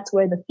 And that's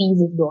where the fees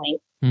is going.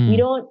 We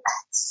don't,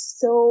 it's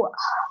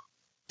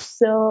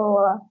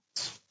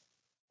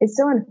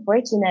so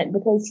unfortunate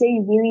because here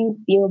you really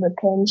feel the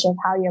pinch of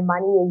how your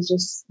money is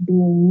just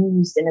being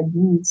used and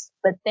abused.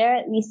 But there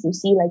at least you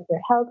see like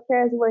your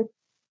healthcare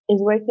is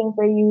working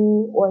for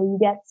you or you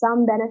get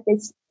some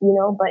benefits, you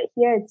know, but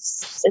here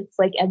it's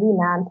like every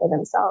man for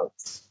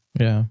themselves.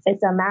 Yeah.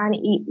 It's a man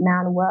eat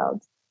man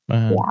world.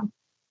 Man. Yeah.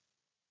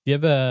 You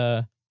have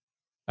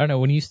I don't know,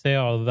 when you say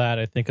all of that,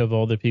 I think of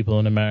all the people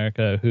in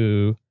America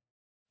who,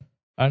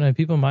 I don't know,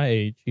 people my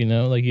age, you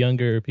know, like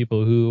younger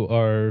people who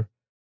are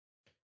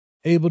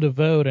able to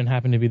vote and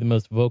happen to be the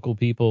most vocal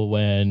people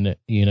when,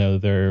 you know,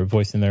 they're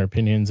voicing their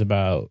opinions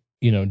about,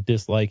 you know,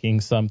 disliking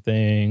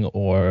something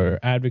or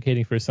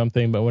advocating for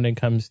something. But when it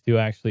comes to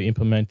actually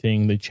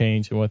implementing the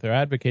change and what they're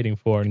advocating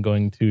for and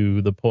going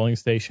to the polling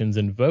stations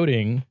and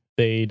voting,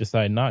 they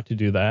decide not to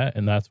do that.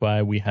 And that's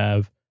why we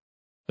have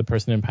the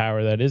person in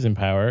power that is in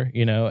power,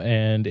 you know,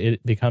 and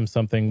it becomes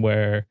something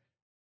where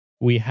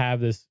we have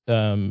this,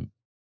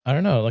 I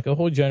don't know, like a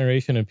whole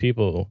generation of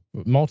people,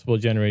 multiple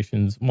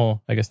generations.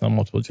 Well, I guess not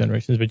multiple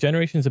generations, but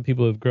generations of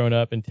people who've grown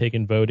up and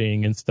taken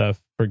voting and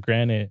stuff for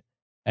granted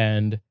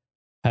and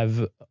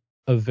have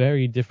a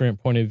very different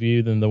point of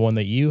view than the one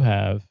that you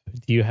have.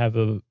 Do you have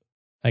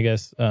I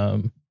guess, I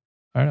don't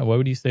know, what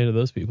would you say to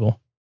those people?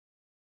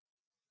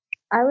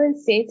 I would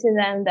say to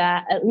them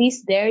that at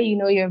least there, you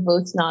know, your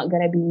vote's not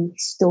going to be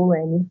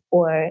stolen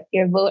or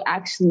your vote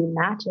actually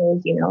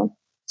matters, you know?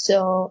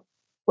 So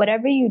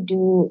whatever you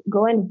do,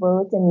 go and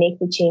vote and make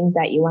the change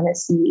that you want to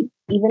see.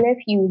 Even if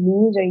you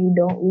lose or you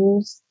don't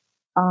lose,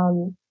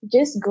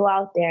 just go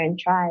out there and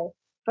try.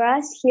 For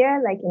us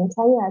here, like in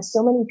Kenya,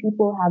 so many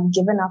people have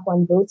given up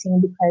on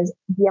voting because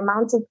the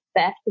amount of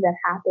theft that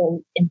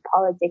happens in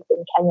politics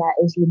in Kenya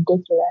is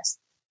ridiculous.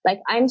 Like,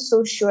 I'm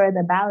so sure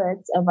the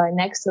ballots of our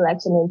next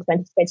election in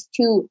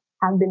 2022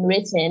 have been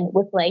written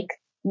with like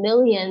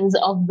millions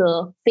of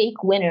the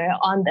fake winner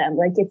on them.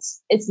 Like,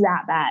 it's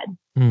that bad.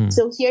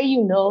 So here,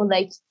 you know,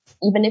 like,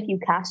 even if you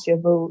cast your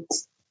vote,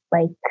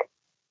 like,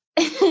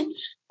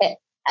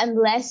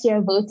 unless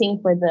you're voting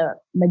for the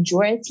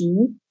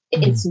majority,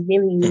 it's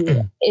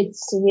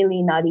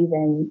really not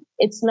even,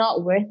 it's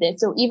not worth it.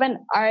 So even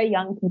our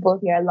young people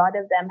here, a lot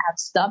of them have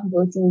stopped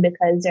voting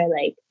because they're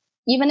like,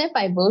 even if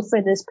I vote for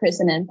this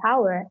person in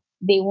power,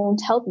 they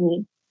won't help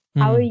me.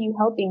 How are you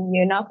helping me?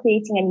 You're not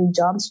creating any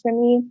jobs for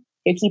me.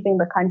 You're keeping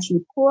the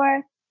country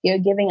poor. You're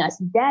giving us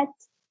debt.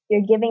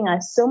 You're giving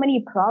us so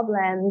many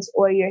problems,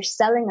 or you're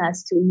selling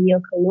us to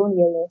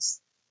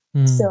neo-colonialists.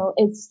 So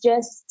it's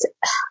just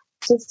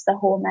a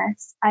whole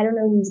mess. I don't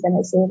know who's going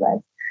to save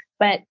us.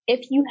 But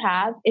if you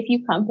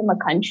come from a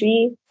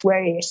country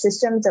where your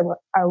systems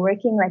are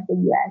working like the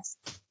US,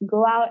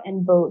 go out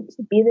and vote.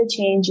 Be the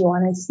change you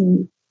want to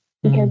see.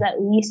 Because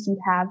at least you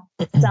have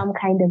some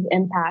kind of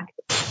impact.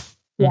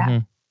 Yeah.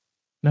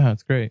 No,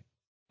 it's great.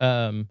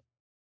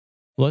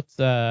 Let's,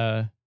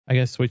 I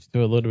guess, switch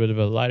to a little bit of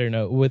a lighter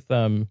note with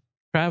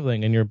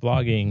traveling and your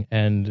blogging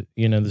and,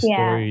 you know, the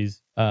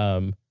stories.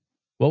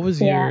 What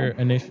was your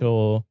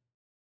initial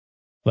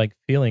like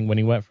feeling when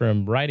you went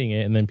from writing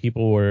it and then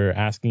people were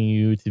asking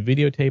you to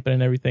videotape it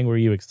and everything? Were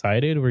you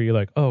excited? Were you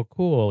like, oh,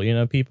 cool, you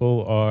know,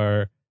 people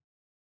are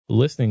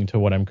listening to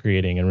what I'm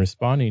creating and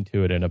responding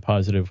to it in a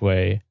positive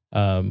way?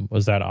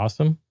 Was that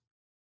awesome?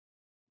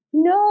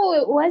 No,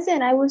 it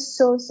wasn't. I was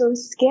so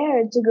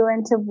scared to go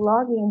into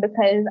vlogging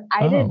because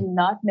I did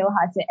not know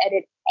how to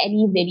edit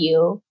any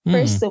video.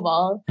 First of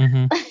all,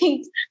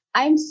 like,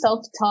 I'm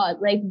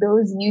self-taught, like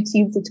those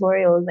YouTube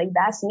tutorials, like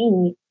that's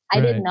me. I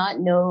did not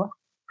know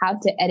how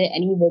to edit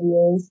any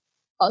videos.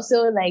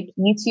 Also, like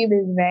YouTube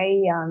is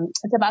very,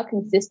 it's about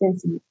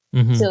consistency.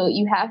 So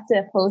you have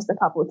to post a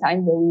couple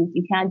times a week.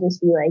 You can't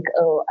just be like,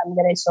 oh, I'm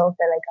going to show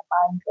for like a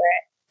month,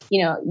 or,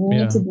 you know, you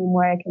need to be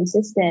more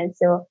consistent.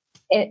 So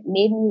it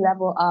made me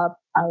level up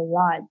a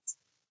lot,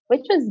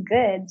 which was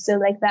good. So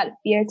like that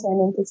fear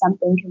turned into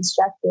something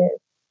constructive.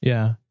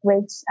 Yeah.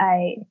 Which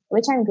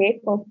I'm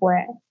grateful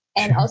for.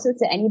 And Sure. also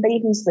to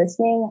anybody who's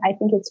listening, I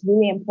think it's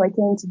really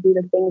important to do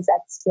the things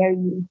that scare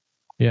you.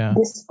 Yeah.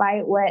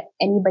 Despite what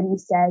anybody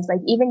says,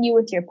 like even you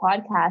with your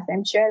podcast,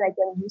 I'm sure like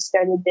when you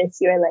started this,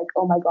 you were like,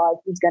 oh my God,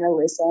 who's going to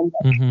listen?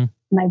 Like, Mm-hmm.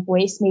 my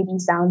voice maybe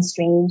sounds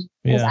strange.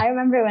 Because Yeah. I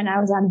remember when I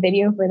was on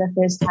video for the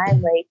first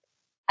time, like,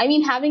 I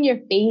mean, having your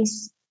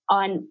face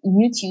on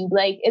YouTube,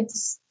 like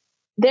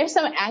there's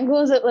some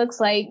angles it looks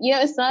like,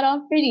 it's not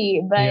all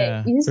pretty, but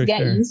Yeah, you just for get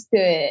sure. used to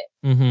it.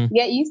 Mm-hmm.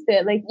 Get used to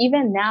it. Like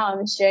even now,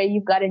 I'm sure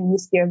you've gotten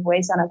used to your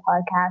voice on a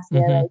podcast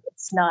where Mm-hmm. like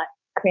it's not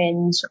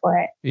cringe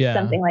or Yeah,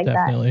 something like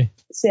definitely.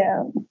 that.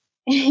 So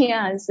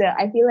yeah, so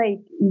I feel like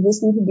you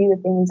just need to do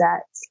the things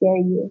that scare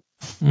you.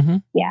 Mm-hmm.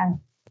 Yeah.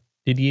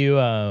 Did you,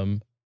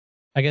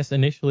 I guess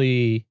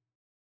initially,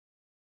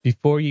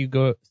 before you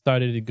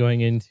started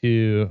going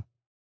into,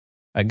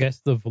 I guess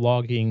the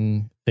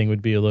vlogging thing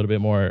would be a little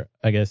bit more,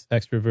 I guess,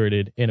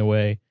 extroverted in a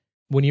way.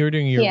 When you were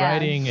doing your Yeah.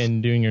 writing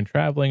and doing your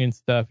traveling and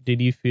stuff,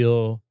 did you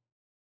feel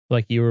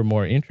like you were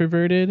more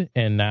introverted?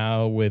 And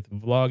now with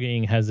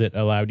vlogging, has it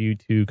allowed you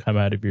to come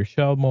out of your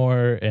shell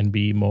more and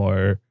be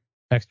more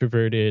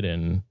extroverted?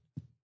 And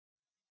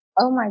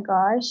Oh my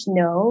gosh,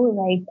 no.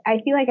 Like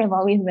I feel like I've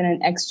always been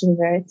an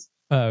extrovert.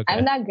 okay.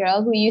 I'm that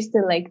girl who used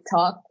to like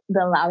talk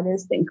the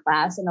loudest in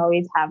class and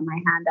always have my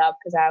hand up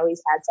because I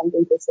always had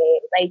something to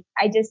say. Like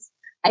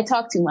I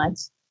talk too much.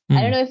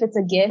 I don't know if it's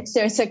a gift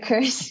or it's a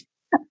curse,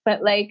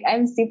 but like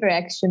I'm super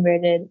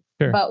extroverted.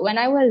 Sure. But when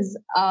I was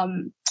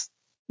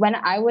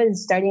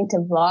starting to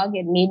vlog,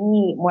 it made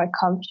me more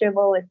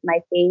comfortable with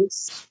my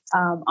face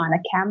on a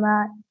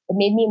camera. It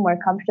made me more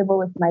comfortable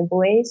with my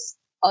voice.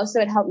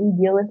 Also, it helped me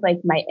deal with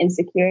like my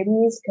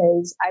insecurities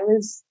because I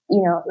was,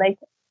 like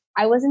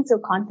I wasn't so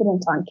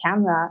confident on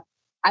camera.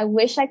 I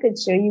wish I could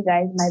show you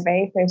guys my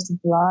very first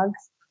vlogs.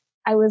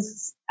 I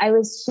was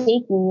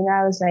shaking,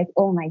 I was like,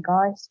 oh my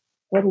gosh,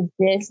 what is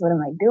this? What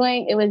am I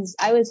doing?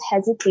 I was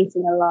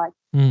hesitating a lot.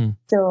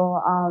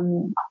 So,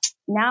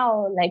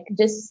 now like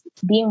just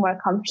being more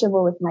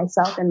comfortable with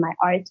myself and my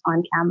art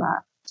on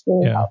camera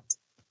really helped.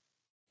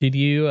 Did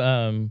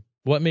you,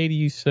 what made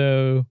you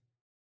so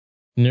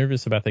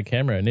nervous about the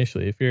camera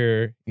initially? If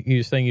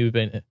you're saying you've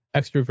been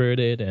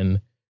extroverted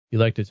and you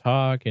like to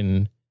talk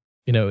and,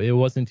 it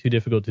wasn't too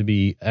difficult to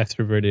be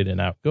extroverted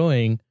and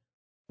outgoing,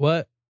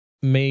 what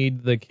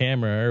made the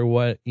camera or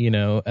what,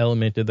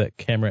 element did that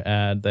camera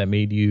add that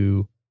made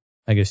you,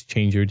 I guess,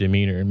 change your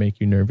demeanor and make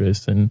you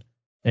nervous and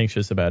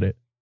anxious about it?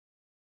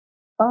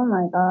 Oh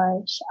my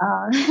gosh.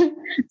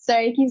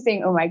 Sorry, I keep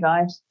saying, oh my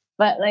gosh.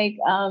 But like,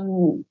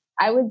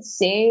 I would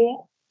say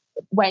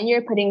when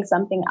you're putting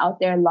something out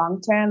there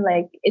long term,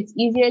 like it's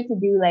easier to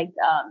do like,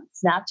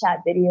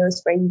 Snapchat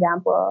videos, for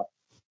example,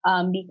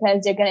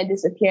 because they're going to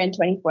disappear in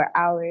 24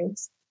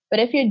 hours. But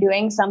if you're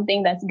doing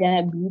something that's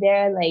going to be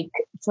there, like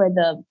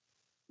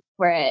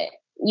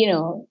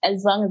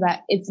as long as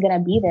that it's going to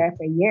be there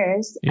for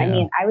years. Yeah. I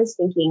mean, I was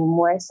thinking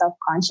more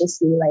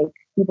self-consciously, like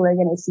people are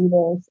going to see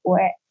this, or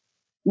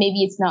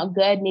maybe it's not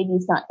good, maybe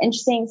it's not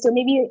interesting. So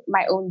maybe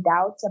my own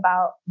doubts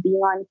about being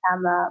on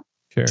camera.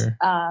 Sure.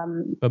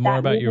 But more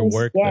about your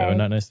work though,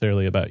 not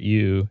necessarily about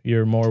you.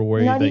 You're more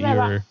worried not that even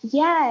you're... about,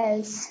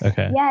 yes.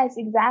 Okay. Yes,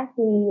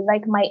 exactly.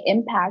 Like my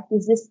impact,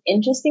 is this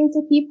interesting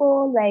to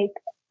people? Like,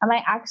 am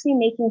I actually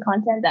making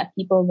content that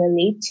people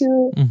relate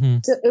to? Mm-hmm.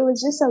 So it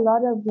was just a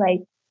lot of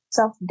like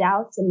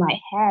self-doubts in my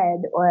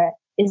head, or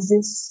is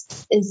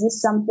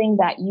this something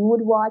that you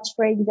would watch,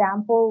 for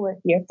example, with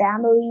your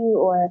family,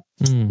 or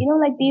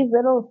like these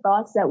little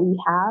thoughts that we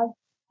have,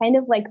 kind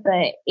of like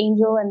the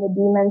angel and the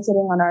demon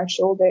sitting on our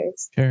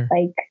shoulders. Sure.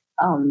 Like,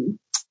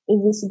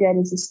 is this good?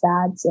 Is this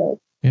bad?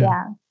 So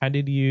yeah. How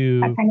did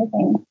you, that kind of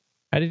thing.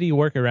 How did you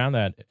work around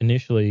that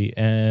initially?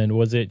 And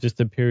was it just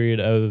a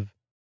period of,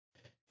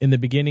 in the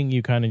beginning,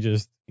 you kind of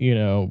just,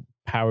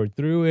 powered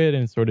through it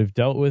and sort of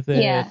dealt with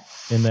it? Yeah.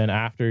 And then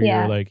after you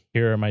were like,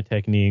 here are my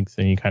techniques,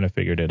 and you kind of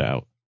figured it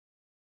out?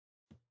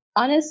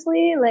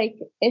 Honestly, like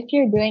if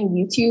you're doing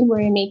YouTube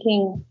or you're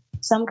making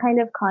some kind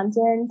of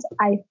content,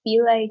 I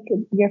feel like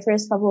your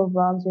first couple of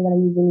vlogs are going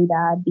to be really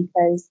bad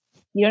because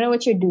you don't know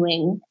what you're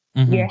doing.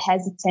 Mm-hmm. You're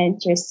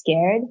hesitant, you're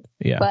scared.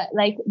 Yeah. But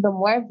like the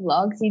more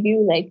vlogs you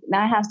do, like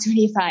now I have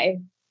 25.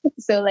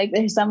 So like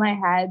there's some I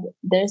had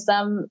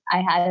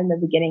in the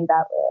beginning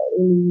that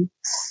were really,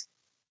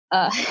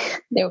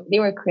 they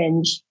were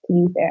cringe, to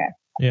be fair.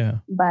 Yeah.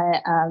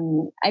 But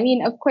I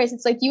mean, of course,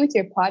 it's like you with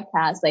your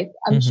podcast. Like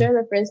I'm sure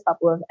the first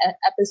couple of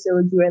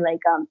episodes you were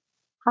like,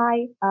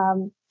 hi,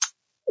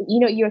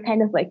 you were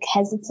kind of like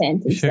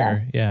hesitant and stuff.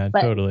 Yeah,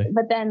 totally.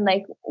 But then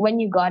like when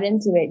you got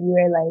into it, you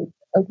were like,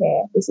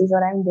 okay, this is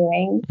what I'm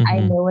doing. I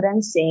know what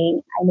I'm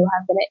saying. I know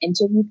I'm gonna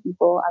interview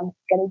people. I'm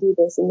gonna do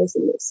this and this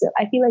and this. So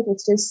I feel like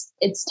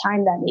it's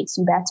time that makes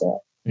you better.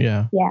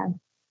 Yeah. Yeah.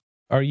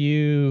 Are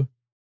you,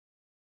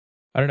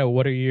 I don't know,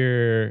 what are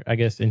your, I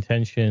guess,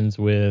 intentions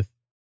with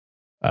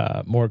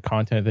more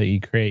content that you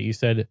create? You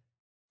said,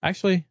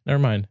 actually, never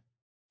mind.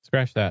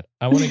 Scratch that.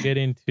 I want to get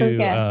into,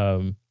 Okay. I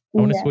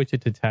want to switch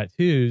it to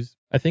tattoos.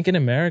 I think in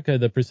America,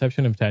 the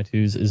perception of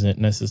tattoos isn't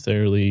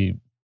necessarily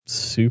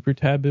super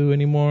taboo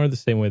anymore, the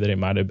same way that it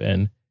might have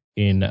been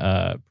in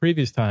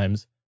previous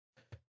times.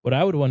 What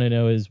I would want to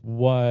know is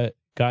what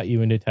got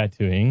you into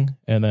tattooing,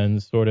 and then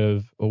sort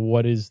of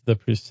what is the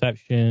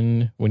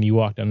perception when you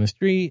walk down the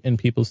street and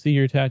people see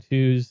your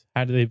tattoos?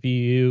 How do they view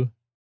you?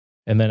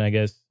 And then I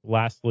guess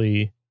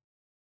lastly,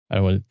 I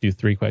don't want to do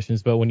three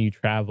questions, but when you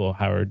travel,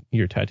 how are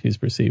your tattoos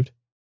perceived?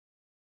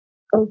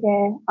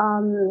 Okay.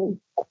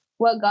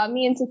 What got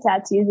me into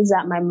tattoos is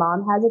that my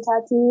mom has a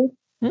tattoo.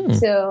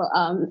 So,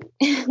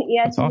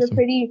 yeah, That's she's awesome. a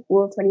pretty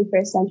cool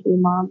 21st century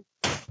mom.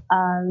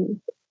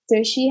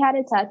 So she had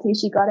a tattoo.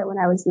 She got it when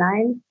I was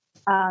 9.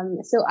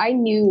 So I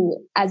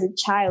knew as a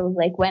child,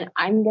 like when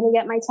I'm going to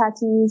get my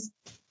tattoos,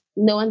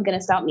 no one's going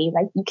to stop me.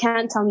 Like you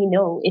can't tell me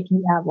no if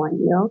you have one,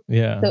 you know?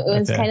 Yeah. So it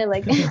was kind of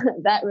like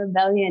that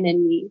rebellion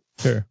in me.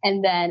 Sure.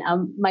 And then,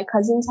 my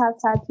cousins have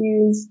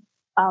tattoos.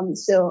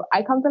 So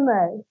I come from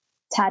a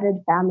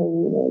tatted family,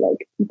 you know,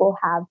 like people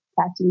have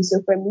tattoos.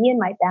 So for me and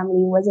my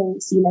family, it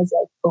wasn't seen as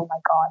like, oh my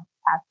God,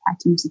 have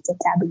tattoos, it's a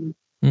taboo.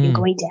 You're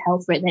going to hell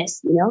for this,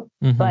 you know?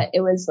 But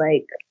it was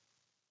like,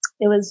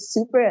 it was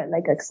super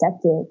like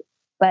accepted.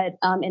 But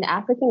in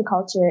African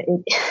culture,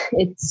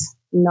 it's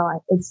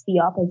not. It's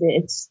the opposite.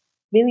 It's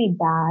really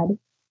bad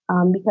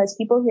because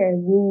people here are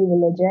really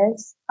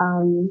religious.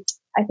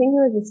 I think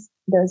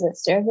there was a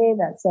survey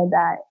that said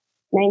that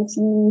 90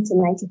 to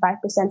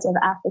 95% of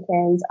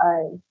Africans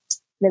are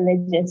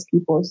religious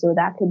people. So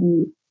that could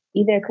be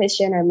either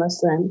Christian or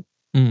Muslim.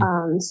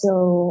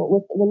 So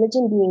with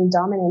religion being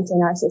dominant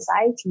in our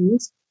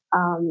societies,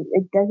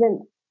 it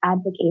doesn't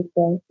advocate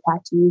for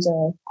tattoos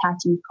or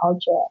tattoo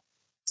culture.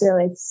 So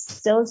it's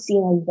still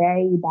seen as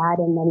very bad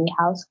in many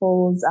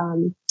households.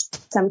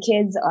 Some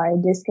kids are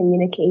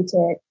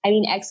excommunicated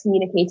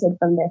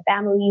from their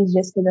families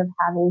just because of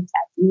having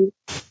tattoos,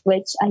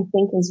 which I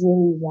think is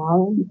really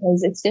wrong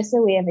because it's just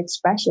a way of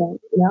expression,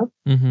 you know?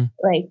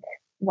 Like,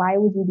 why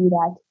would you do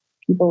that to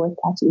people with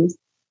tattoos?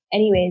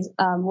 Anyways,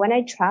 when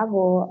I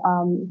travel,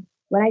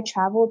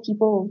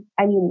 people,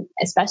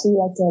 especially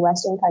like to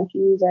Western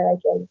countries or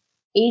like in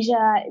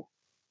Asia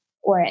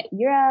or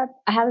Europe,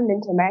 I haven't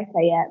been to America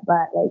yet,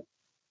 but like,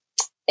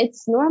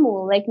 it's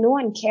normal. Like, no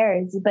one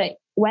cares. But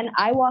when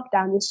I walk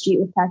down the street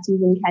with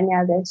tattoos in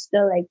Kenya, there's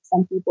still like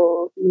some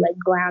people who like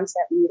glance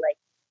at me like,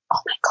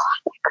 oh my God,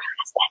 my girl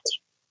has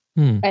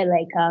tattoo.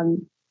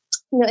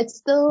 Or like, it's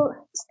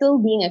still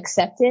being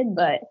accepted,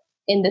 but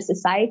in the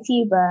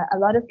society, but a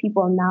lot of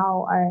people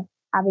now are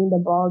having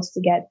the balls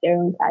to get their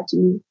own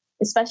tattoo,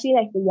 especially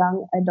like the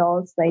young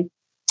adults, like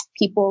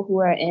people who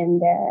are in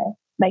their,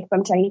 like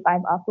from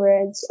 25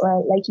 upwards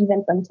or like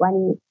even from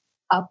 20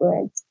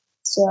 upwards.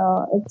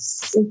 So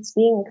it's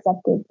being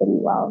accepted pretty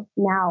well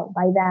now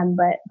by them,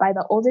 but by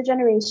the older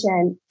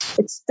generation,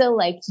 it's still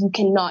like you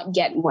cannot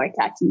get more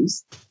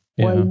tattoos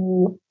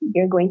or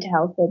you're going to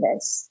hell for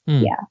this.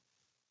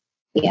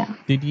 Yeah.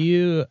 Did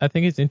you, I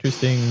think it's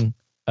interesting,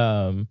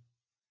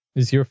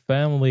 is your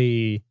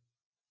family,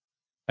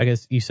 I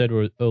guess you said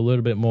were a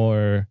little bit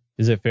more,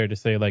 is it fair to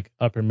say like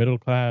upper middle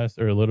class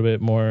or a little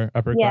bit more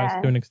upper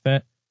class to an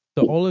extent?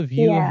 So all of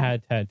you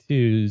had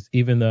tattoos,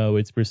 even though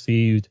it's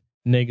perceived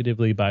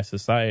negatively by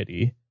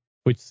society,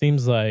 which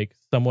seems like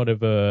somewhat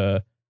of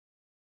a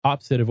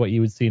opposite of what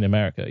you would see in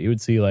America. You would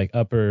see like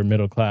upper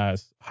middle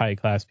class, high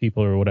class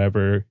people or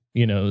whatever,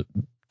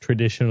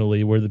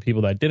 traditionally were the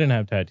people that didn't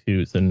have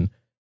tattoos and,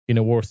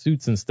 wore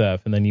suits and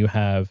stuff. And then you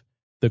have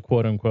the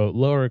quote unquote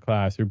lower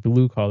class or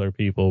blue collar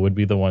people would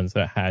be the ones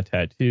that had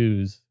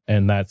tattoos.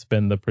 And that's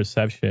been the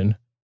perception.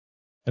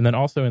 And then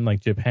also in like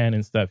Japan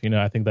and stuff,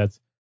 I think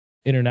that's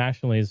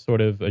internationally is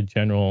sort of a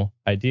general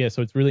idea.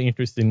 So it's really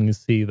interesting to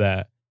see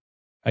that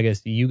I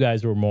guess you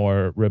guys were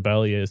more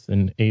rebellious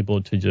and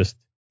able to just,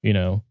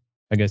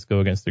 I guess go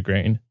against the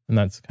grain. And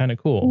that's kind of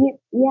cool.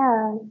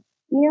 Yeah.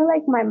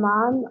 Like my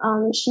mom,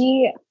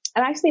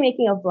 I'm actually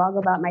making a vlog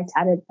about my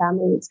tatted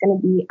family. It's going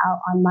to be out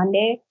on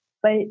Monday,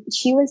 but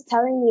she was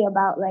telling me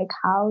about like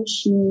how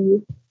she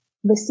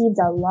received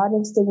a lot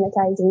of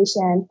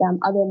stigmatization from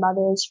other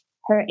mothers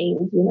her age,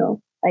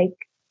 like,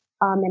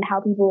 and how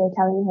people were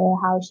telling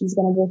her how she's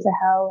going to go to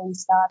hell and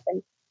stuff.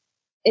 And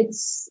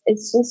it's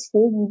just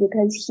crazy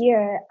because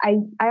here, I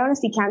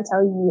honestly can't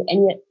tell you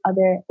any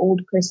other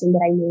old person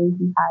that I know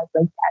who has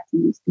like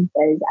tattoos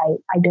because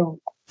I don't.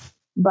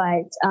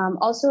 But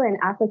also in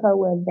Africa,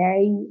 we're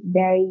very,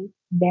 very,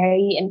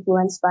 very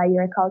influenced by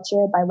your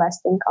culture, by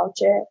Western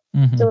culture.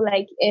 So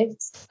like if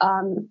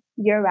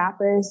your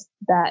rappers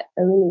that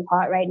are really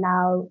hot right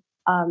now,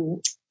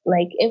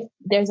 like if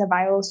there's a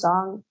viral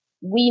song,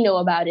 we know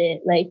about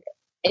it. Like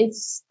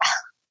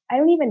I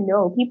don't even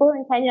know. People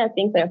in Kenya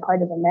think they're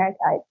part of America.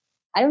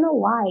 I don't know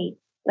why.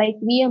 Like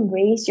we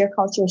embrace your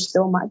culture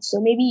so much.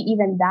 So maybe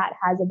even that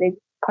has a big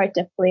part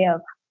to play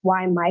of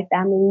why my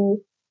family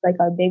like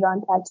are big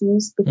on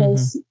tattoos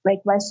because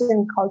like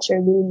Western culture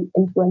really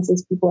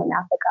influences people in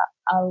Africa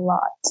a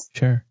lot.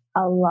 Sure.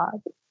 A lot.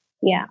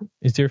 Yeah.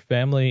 Is your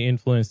family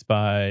influenced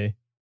by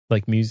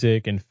like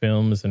music and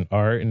films and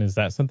art? And is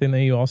that something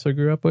that you also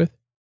grew up with?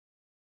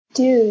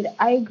 Dude,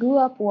 I grew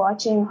up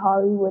watching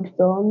Hollywood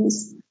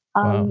films.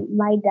 Wow.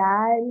 My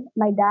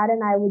dad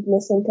and I would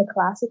listen to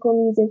classical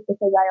music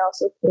because I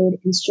also played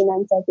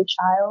instruments as a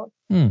child.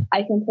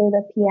 I can play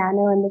the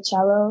piano and the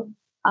cello.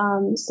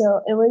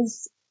 So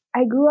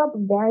I grew up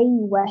very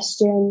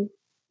Western,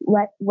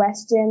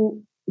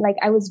 like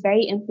I was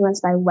very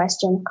influenced by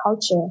Western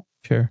culture.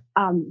 Sure.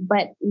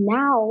 But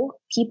now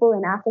people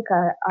in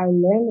Africa are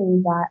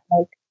learning that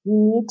like we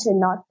need to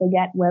not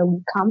forget where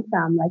we come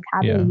from. Like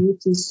having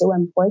roots is so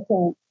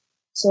important.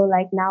 So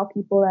like now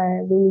people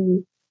are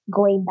really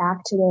going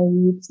back to their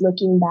roots,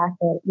 looking back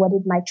at what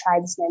did my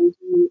tribesmen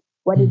do?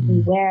 What did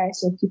we wear?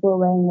 So people are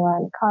wearing more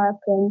Ankara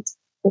print,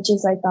 which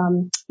is like,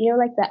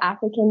 like the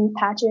African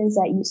patterns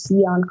that you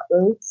see on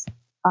clothes.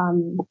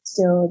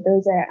 So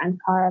those are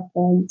Ankara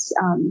prints.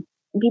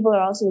 People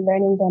are also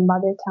learning their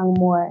mother tongue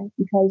more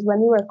because when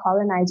we were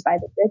colonized by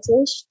the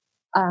British,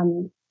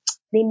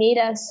 they made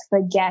us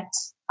forget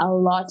a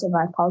lot of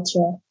our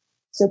culture.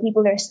 So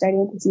people are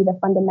starting to see the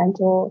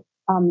fundamental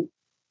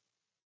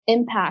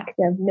impact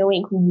of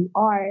knowing who you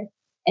are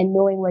and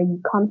knowing where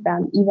you come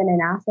from, even in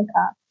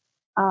Africa.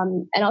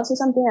 And also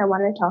something I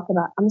want to talk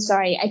about. I'm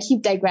sorry, I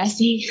keep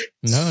digressing.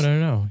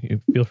 No. You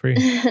feel free.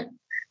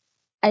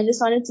 I just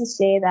wanted to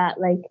say that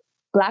like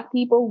Black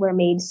people were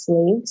made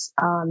slaves,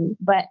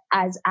 but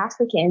as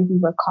Africans, we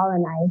were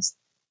colonized.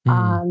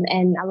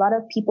 And a lot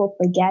of people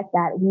forget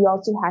that we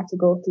also had to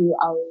go through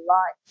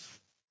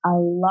a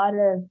lot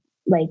of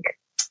like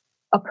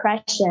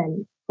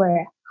oppression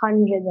for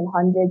hundreds and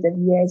hundreds of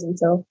years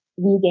until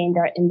we gained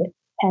our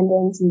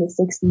independence in the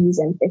 60s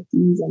and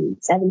 50s and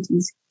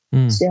 70s.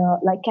 So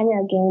like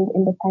Kenya gained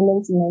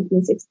independence in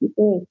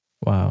 1963.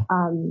 Wow.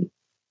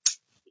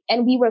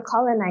 And we were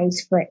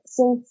colonized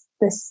since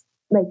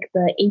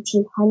the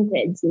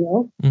 1800s,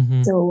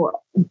 So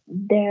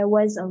there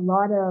was a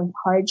lot of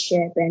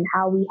hardship and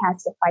how we had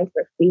to fight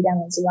for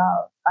freedom as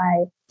well.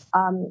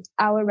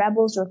 Our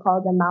rebels were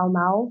called the Mau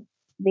Mau.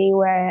 They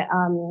were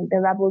the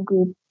rebel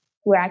group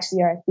who were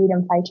actually our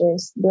freedom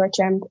fighters. They were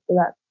termed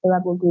the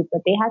rebel group,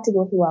 but they had to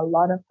go through a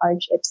lot of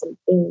hardships and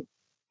pain.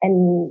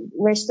 And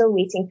we're still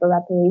waiting for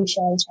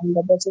reparations from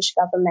the British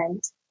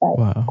government. But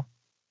wow.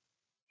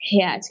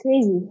 Yeah, it's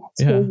crazy.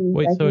 It's crazy.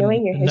 Wait, like so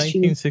knowing your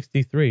history.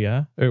 1963,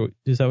 yeah? Or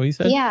is that what you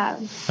said? Yeah.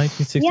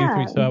 1963.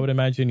 Yeah. So I would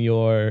imagine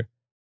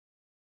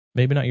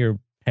maybe not your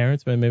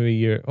parents, but maybe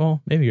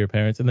your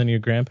parents, and then your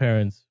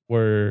grandparents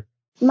were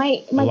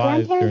my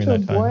alive grandparents during were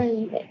that time.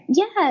 born.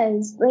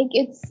 Yes, like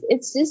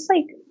it's just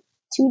like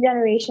 2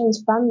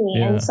 generations from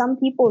me, and some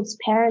people's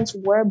parents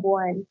were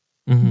born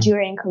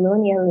during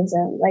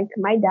colonialism. Like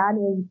my dad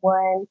was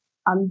born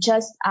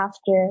just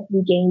after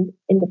we gained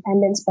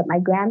independence, but my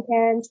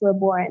grandparents were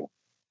born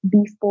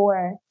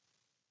before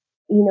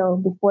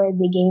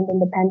they gained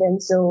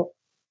independence. So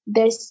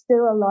there's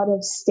still a lot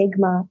of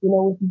stigma,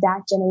 with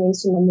that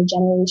generation and the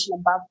generation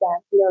above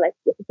them, like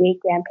with great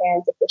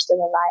grandparents if they're still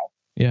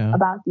alive,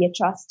 about the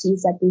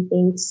atrocities that they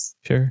face.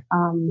 Sure.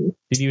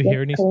 Did you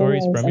hear any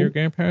stories from your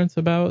grandparents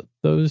about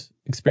those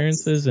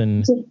experiences,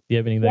 and do you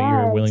have any that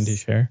you're willing to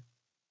share?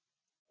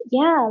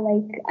 Yeah,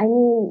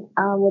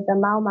 with the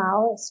Mau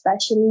Mau,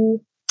 especially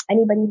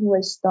anybody who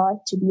was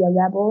thought to be a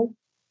rebel,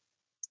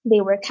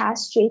 they were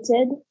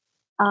castrated.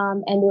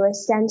 And they were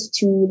sent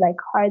to like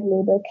hard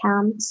labor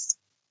camps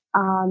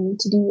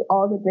to do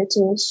all the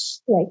British,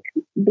 like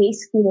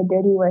basically the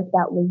dirty work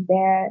that was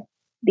there.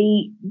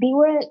 They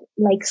were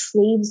like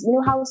slaves. You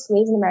know how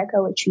slaves in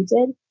America were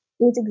treated?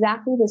 It was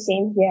exactly the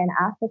same here in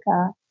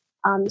Africa.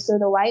 So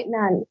the white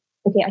man,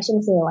 okay, I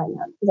shouldn't say the white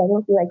man because I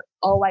don't feel like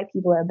all white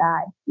people are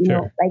bad.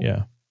 The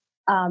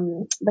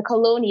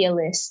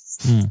colonialists.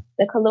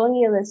 The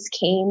colonialists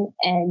came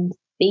and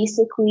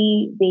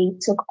basically they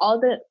took all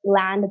the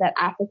land that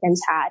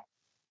Africans had.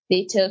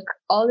 They took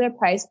all their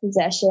prized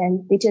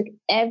possessions. They took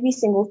every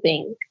single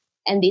thing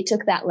and they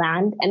took that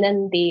land, and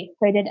then they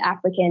herded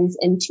Africans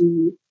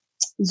into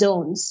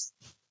zones.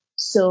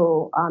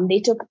 So they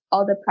took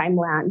all the prime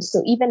land.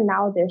 So even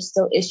now there's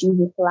still issues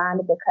with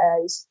land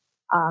because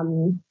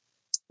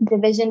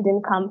division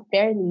didn't come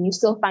fairly. You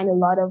still find a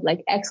lot of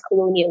like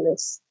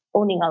ex-colonialists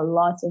owning a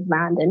lot of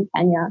land in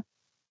Kenya.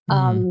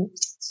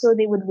 So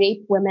they would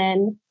rape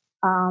women.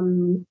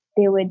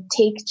 They would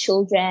take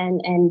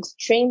children and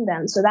train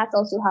them. So that's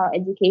also how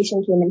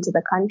education came into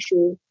the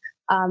country.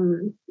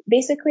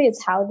 Basically,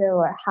 it's how there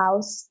were how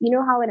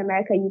in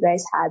America you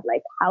guys had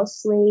like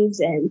house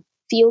slaves and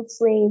field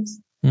slaves.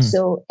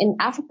 So in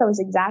Africa it was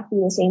exactly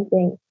the same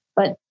thing.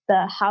 But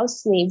the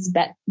house slaves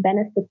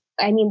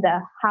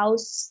the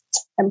house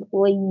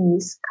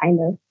employees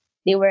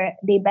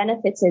they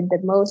benefited the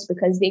most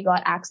because they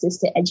got access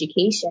to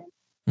education.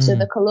 So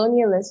the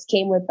colonialists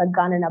came with a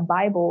gun and a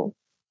Bible,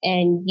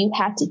 and you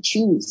had to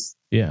choose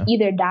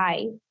either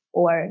die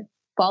or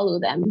follow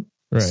them.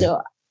 Right.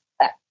 So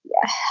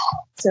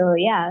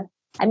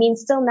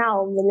still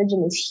now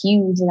religion is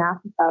huge in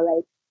Africa,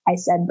 like I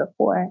said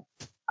before.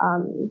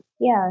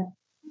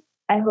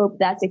 I hope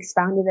that's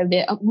expounded a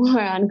bit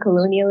more on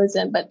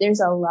colonialism, but there's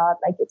a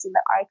lot, like it's in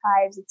the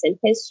archives, it's in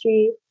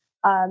history.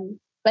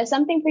 But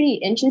something pretty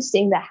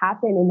interesting that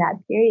happened in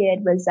that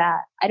period was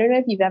that, I don't know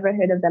if you've ever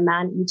heard of the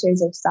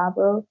Man-Eaters of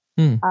Tsavo.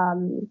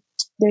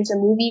 There's a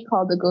movie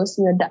called The Ghost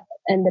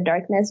in the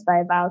Darkness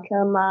by Val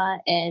Kilmer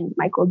and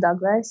Michael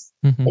Douglas.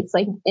 It's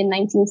like in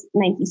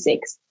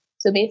 1996.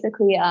 So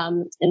basically,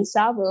 in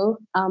Tsavo,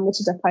 which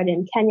is a part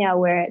in Kenya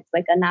where it's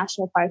like a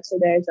national park, so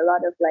there's a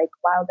lot of like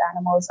wild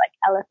animals like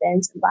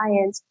elephants and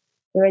lions.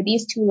 There were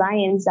these two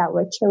lions that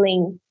were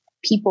killing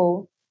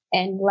people,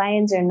 and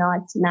lions are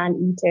not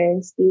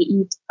man-eaters. They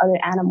eat other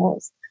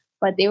animals.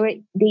 But they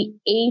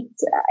ate,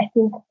 I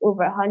think,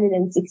 over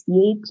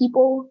 168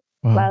 people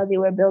while they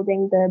were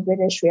building the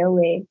British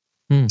Railway.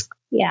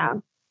 Yeah,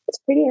 it's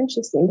pretty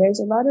interesting. There's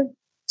a lot of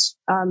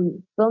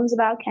films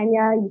about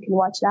Kenya. You can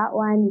watch that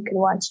one. You can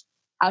watch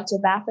Out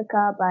of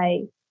Africa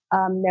by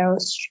Meryl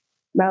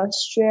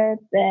Streep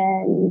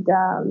and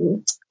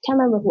can't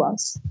remember who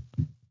else.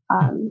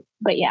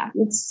 But yeah,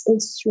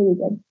 it's really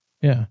good.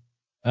 Yeah.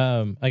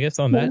 I guess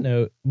on that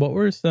note, what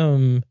were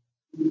some?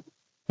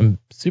 I'm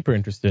super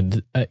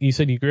interested. You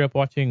said you grew up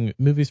watching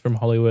movies from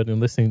Hollywood and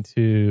listening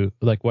to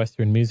like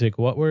Western music.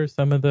 What were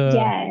some of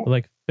the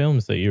like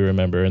films that you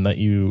remember and that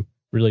you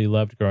really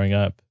loved growing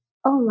up?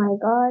 Oh my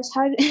gosh.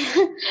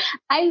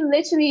 I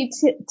literally,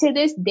 to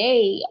this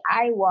day,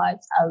 I watch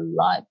a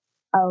lot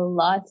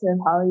of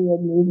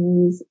Hollywood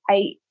movies.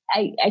 I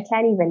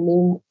can't even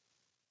name.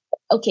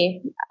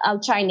 Okay, I'll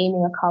try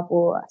naming a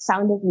couple.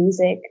 Sound of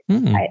Music.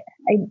 I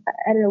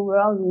don't know. We're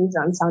all movies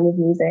on Sound of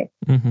Music.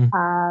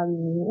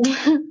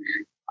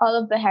 All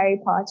of the Harry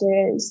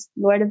Potters,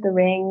 Lord of the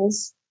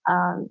Rings.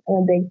 I'm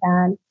a big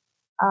fan.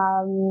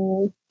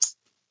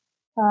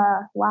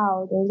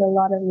 Wow, there's a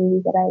lot of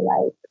movies that I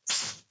like.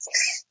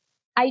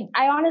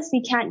 I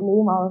honestly can't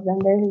name all of them.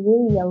 There's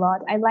really a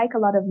lot. I like a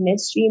lot of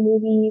mystery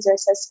movies or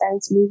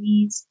suspense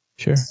movies.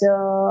 Sure.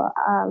 So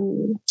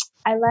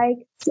I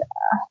liked.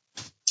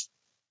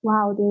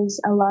 Wow,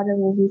 there's a lot of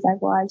movies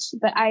I've watched.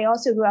 But I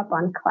also grew up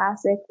on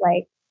classic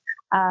like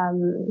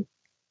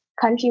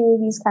country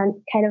movies,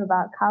 kind of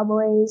about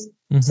cowboys.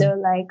 So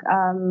like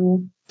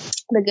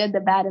The Good, the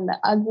Bad, and the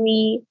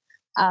Ugly.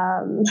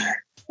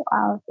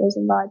 Wow, there's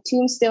a lot.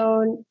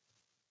 Tombstone.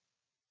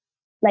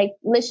 Like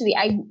literally,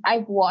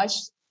 I've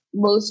watched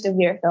most of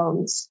your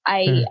films.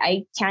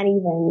 I can't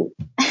even.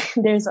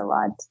 There's a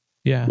lot.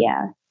 Yeah.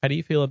 Yeah. How do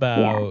you feel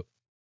about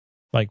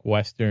like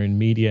Western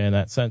media in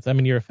that sense? I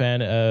mean, you're a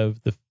fan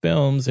of the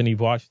films and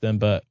you've watched them,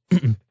 but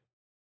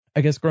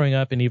I guess growing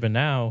up and even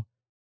now,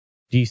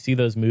 do you see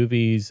those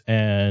movies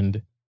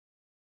and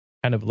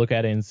kind of look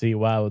at it and see,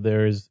 wow,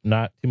 there's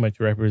not too much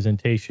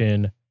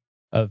representation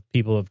of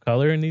people of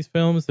color in these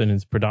films, and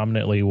it's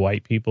predominantly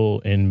white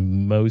people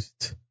in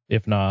most,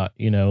 if not,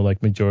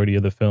 like majority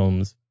of the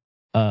films.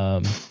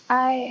 I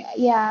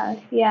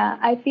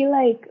feel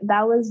like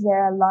that was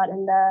there a lot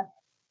in the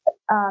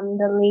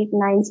late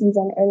 90s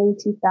and early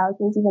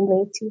 2000s, even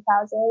late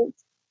 2000s.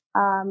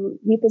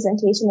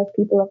 Representation of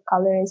people of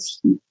color is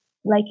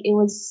like it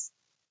was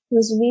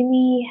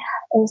really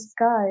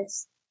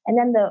scarce. And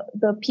then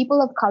the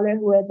people of color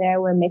who were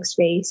there were mixed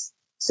race,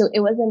 so it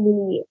wasn't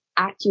really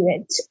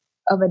accurate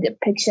of a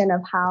depiction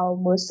of how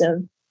most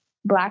of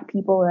Black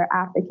people or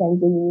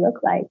Africans really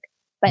look like.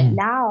 But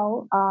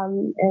now,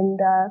 in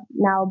the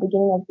now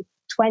beginning of the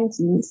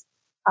 20s,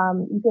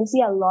 you can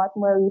see a lot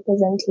more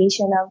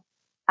representation of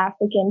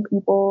African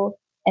people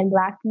and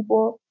Black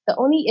people. The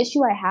only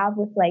issue I have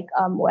with like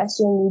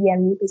Western media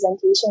and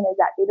representation is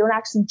that they don't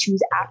actually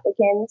choose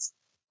Africans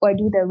or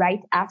do the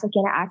right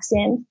African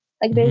accent.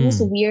 Like there's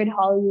this weird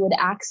Hollywood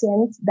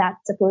accent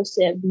that's supposed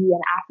to be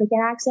an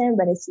African accent,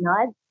 but it's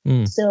not.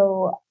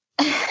 So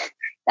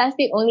that's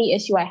the only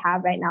issue I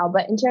have right now.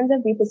 But in terms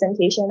of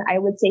representation, I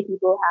would say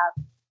people have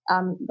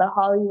the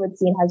Hollywood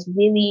scene has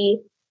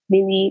really,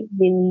 really,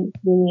 really,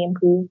 really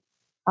improved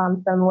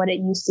from what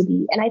it used to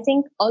be. And I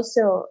think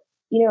also,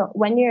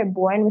 when you're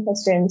born with a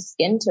certain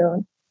skin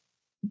tone,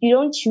 you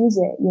don't choose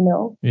it,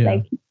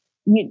 like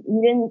you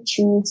didn't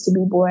choose to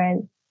be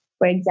born,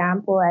 for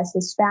example, as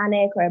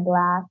Hispanic or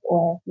Black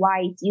or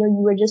white.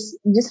 You just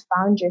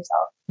found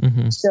yourself.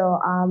 So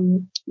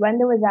when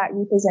there was that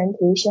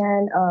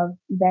representation of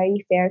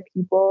very fair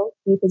people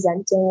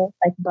representing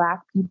like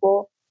Black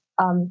people,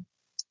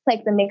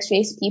 like the mixed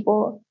race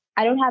people,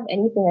 I don't have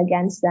anything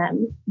against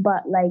them,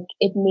 but like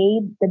it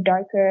made the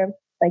darker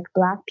like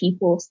Black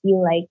people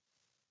feel like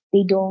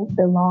they don't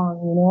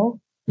belong,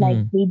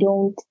 like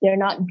they're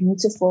not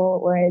beautiful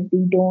or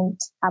they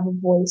don't have a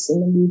voice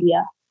in the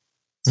media.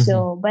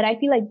 So, but I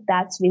feel like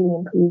that's really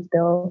improved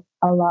though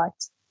a lot.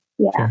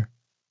 Yeah. Sure.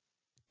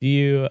 Do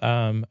you,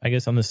 I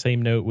guess on the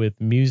same note with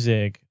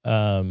music,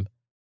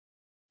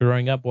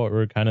 growing up, what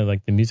were kind of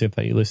like the music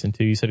that you listened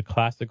to? You said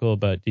classical,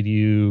 but did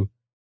you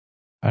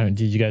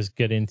guys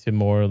get into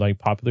more like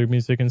popular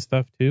music and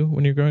stuff too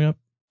when you're growing up?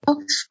 Of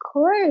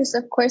course,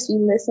 we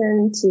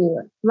listen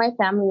to, my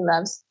family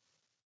loves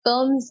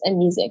films and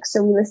music.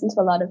 So we listen to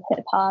a lot of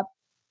hip hop,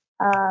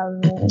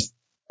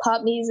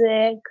 pop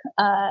music.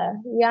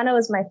 Rihanna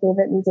was my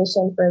favorite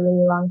musician for a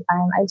really long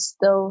time.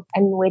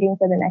 I'm waiting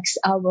for the next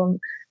album.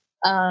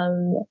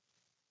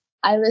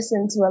 I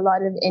listen to a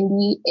lot of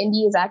indie.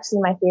 Indie is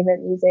actually my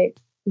favorite music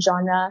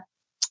genre.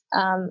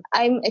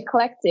 I'm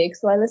eclectic,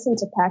 so I listen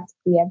to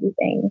practically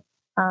everything.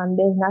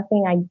 There's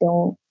nothing I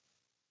don't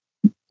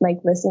like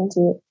listen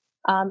to.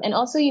 And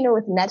also,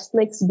 with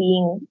Netflix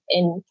being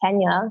in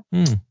Kenya,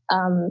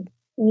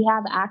 we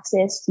have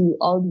access to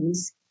all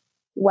these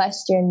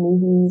Western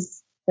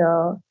movies,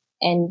 so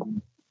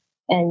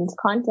and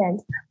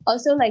content.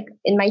 Also, like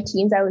in my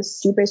teens, I was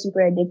super,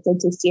 super addicted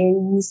to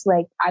series.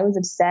 Like I was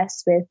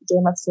obsessed with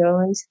Game of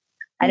Thrones.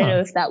 I don't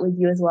know if that was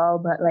you as well,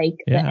 but like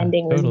the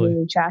ending was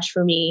really trash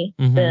for me.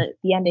 The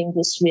ending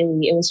just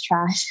really, it was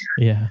trash.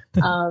 Yeah.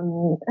 I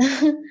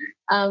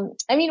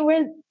mean,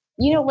 when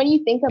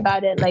you think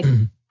about it, like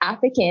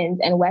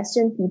Africans and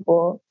Western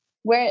people,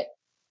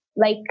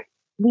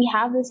 we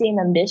have the same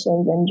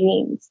ambitions and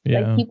dreams.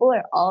 Yeah. Like people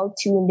are all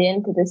tuned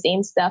in to the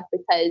same stuff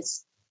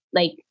because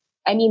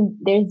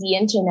there's the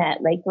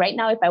internet. Like right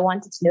now, if I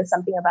wanted to know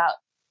something about,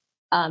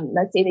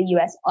 let's say the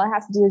US, all I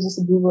have to do is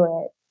just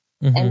Google it.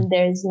 And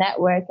there's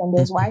network and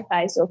there's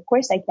Wi-Fi. So of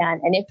course I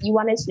can. And if you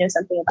wanted to know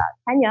something about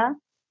Kenya,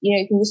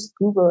 you can just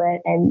Google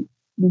it and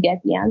you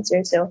get the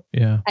answer. So,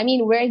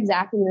 we're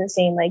exactly the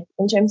same, like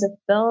in terms of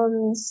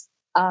films,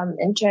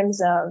 in terms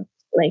of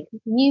like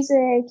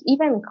music,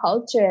 even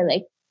culture.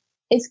 Like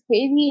it's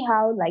crazy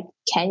how like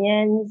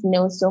Kenyans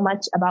know so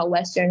much about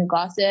Western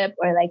gossip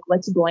or like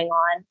what's going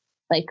on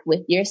like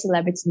with your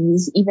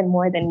celebrities, even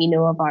more than we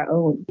know of our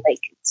own.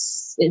 Like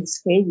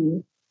it's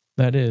crazy.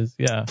 That is,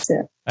 yeah.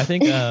 So, I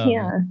think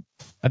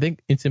I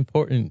think it's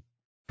important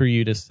for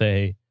you to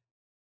say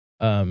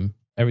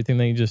everything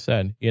that you just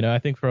said. I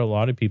think for a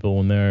lot of people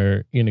when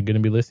they're going to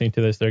be listening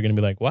to this, they're going to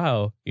be like,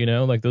 wow,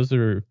 like those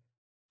are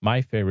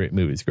my favorite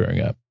movies growing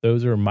up.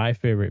 Those are my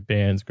favorite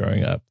bands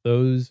growing up.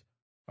 Those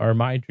are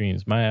my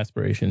dreams, my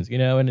aspirations,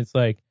 and it's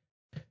like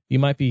you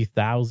might be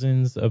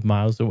thousands of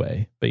miles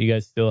away, but you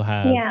guys still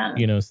have,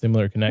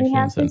 similar connections. We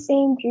have the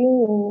same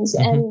dreams.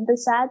 And the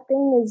sad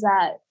thing is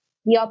that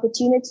the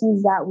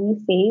opportunities that we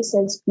face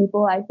as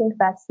people, I think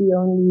that's the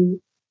only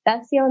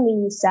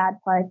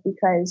sad part,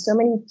 because so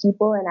many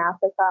people in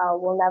Africa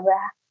will never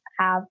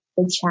have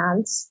the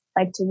chance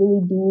like to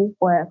really do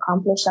or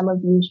accomplish some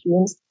of these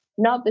dreams,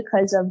 not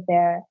because of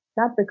their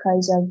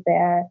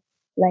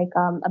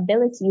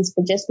abilities,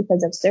 but just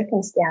because of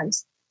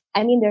circumstance.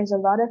 There's a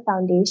lot of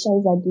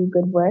foundations that do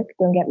good work,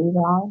 don't get me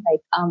wrong,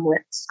 like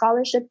with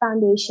scholarship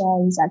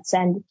foundations that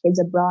send kids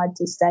abroad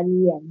to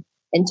study and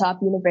in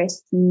top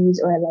universities,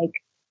 or like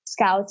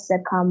scouts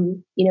that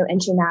come,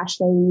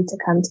 internationally to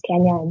come to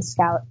Kenya and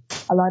scout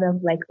a lot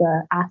of like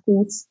the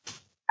athletes.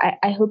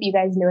 I hope you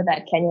guys know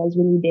that Kenya is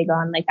really big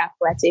on like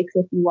athletics.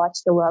 If you watch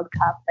the World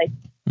Cup, like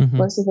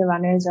most of the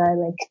runners are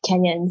like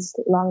Kenyans,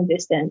 long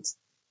distance.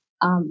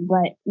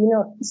 But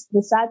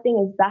the sad thing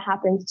is that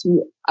happens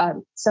to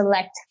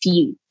select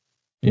few,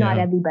 not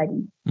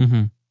everybody.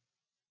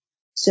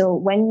 So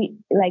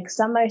when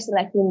some are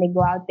selected and they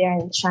go out there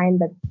and shine,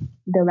 but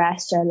the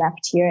rest are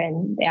left here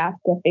and they have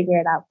to figure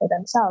it out for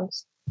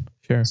themselves.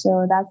 Sure.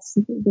 So that's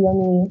the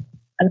only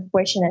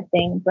unfortunate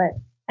thing. But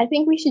I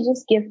think we should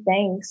just give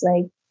thanks.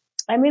 Like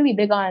I'm really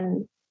big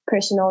on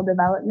personal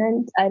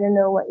development. I don't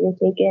know what your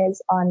take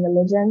is on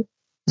religion.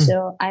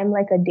 So I'm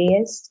like a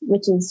deist,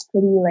 which is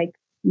pretty like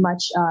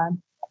much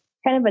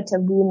kind of a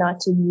taboo not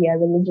to be a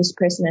religious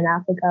person in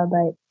Africa,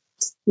 but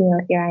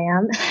here I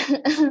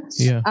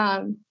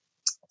am.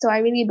 So I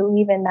really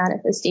believe in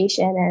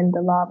manifestation and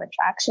the law of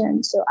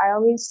attraction. So I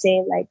always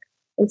say like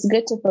it's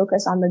good to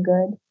focus on the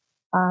good,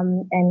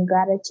 and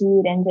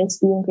gratitude, and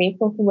just being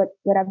grateful for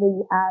whatever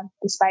you have,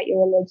 despite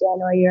your religion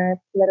or your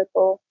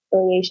political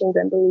affiliations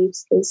and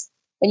beliefs. Because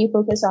when you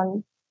focus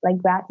on like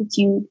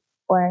gratitude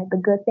or the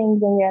good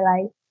things in your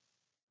life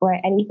or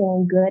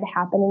anything good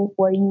happening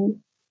for you,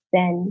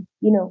 then,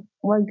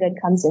 more good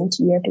comes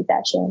into your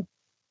possession.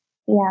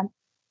 Yeah.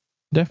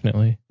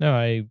 Definitely. No,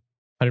 I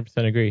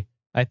 100% agree.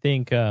 I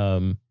think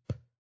over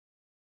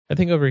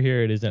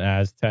here it isn't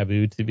as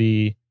taboo to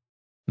be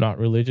not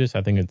religious.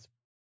 I think it's,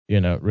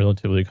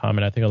 relatively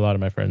common. I think a lot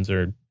of my friends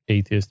are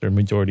atheists, or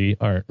majority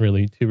aren't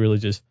really too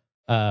religious.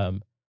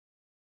 But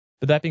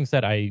that being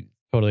said, I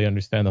totally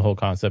understand the whole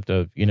concept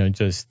of,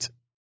 just,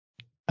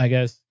 I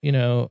guess, I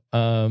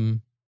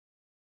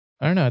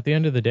don't know, at the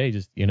end of the day,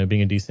 just,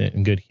 being a decent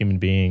and good human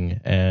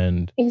being.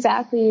 And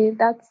exactly.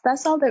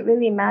 That's all that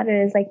really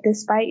matters. Like,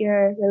 despite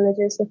your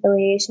religious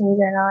affiliations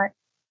or not,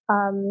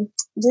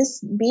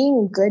 just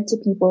being good to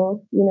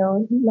people,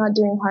 not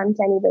doing harm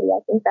to anybody.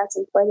 I think that's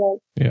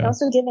important. Yeah. And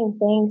also giving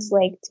thanks,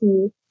 like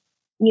to,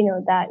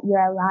 that you're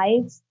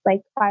alive.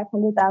 Like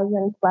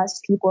 500,000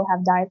 plus people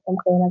have died from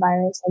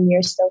coronavirus and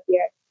you're still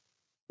here.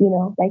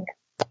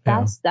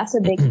 That's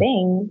a big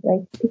thing.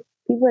 Like,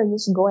 people are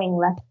just going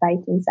left, right,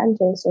 and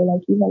center. So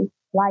like even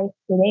life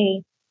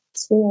today,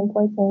 it's really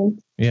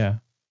important. Yeah.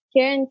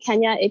 Here in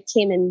Kenya, it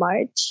came in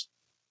March.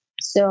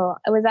 So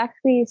it was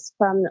actually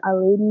from a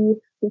lady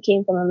who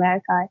came from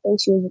America. I think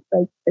she was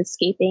like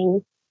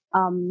escaping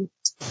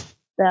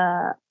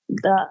the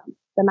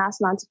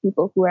mass amounts of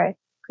people who are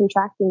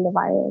contracting the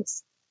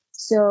virus.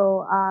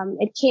 So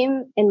it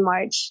came in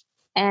March,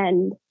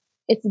 and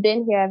it's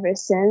been here ever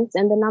since,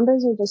 and the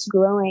numbers are just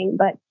growing.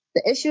 But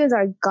the issue is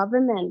our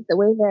government, the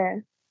way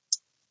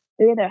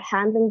they're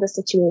handling the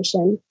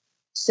situation.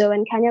 So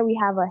in Kenya, we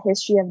have a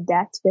history of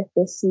debt with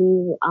this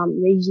new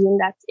regime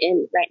that's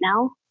in right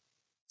now.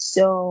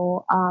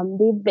 So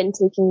they've been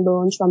taking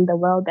loans from the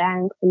World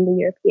Bank, from the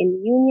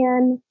European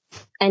Union,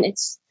 and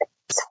it's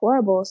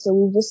horrible. So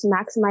we just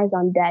maximize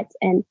on debt,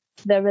 and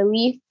the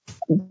relief,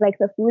 like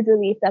the food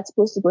relief that's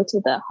supposed to go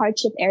to the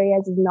hardship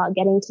areas, is not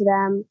getting to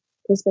them.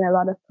 There's been a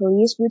lot of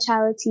police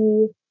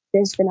brutality.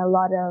 There's been a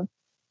lot of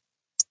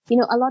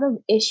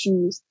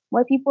issues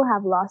where people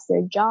have lost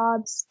their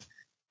jobs,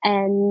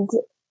 and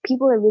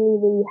people are really,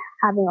 really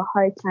having a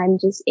hard time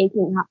just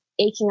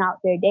aching out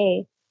their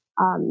day,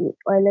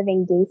 or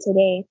living day to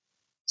day.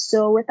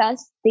 So with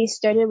us, they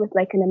started with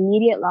like an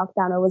immediate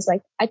lockdown. It was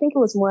like, I think it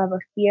was more of a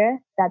fear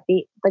that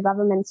the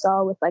government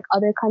saw with like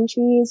other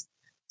countries.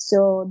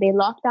 So they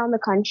locked down the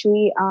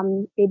country.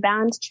 They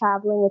banned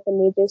traveling with the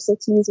major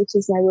cities, which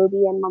is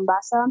Nairobi and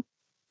Mombasa.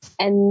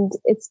 And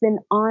it's been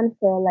on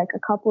for like a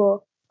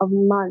couple of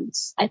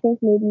months. I think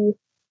maybe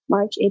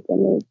March, April,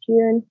 May,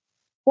 June,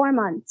 4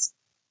 months.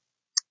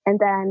 And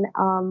then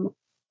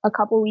a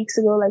couple weeks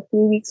ago, like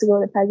 3 weeks ago,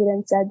 the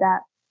president said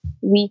that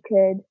we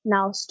could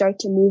now start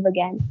to move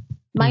again.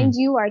 Mind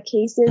you, our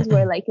cases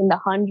were like in the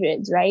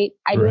hundreds, right?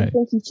 I don't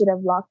think he should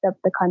have locked up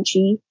the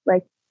country.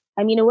 Like,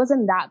 I mean, it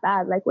wasn't that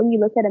bad. Like when you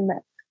look at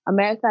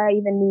America,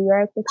 even New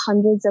York, with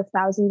hundreds of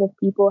thousands of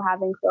people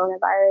having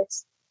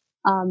coronavirus,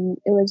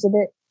 it was a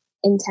bit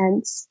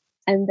intense.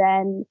 And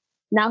then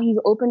now he's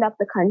opened up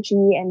the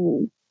country,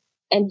 and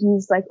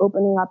he's like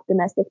opening up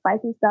domestic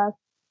flights and stuff.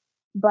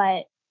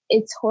 But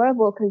it's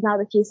horrible because now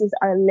the cases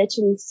are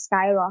literally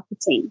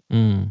skyrocketing.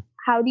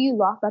 How do you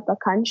lock up a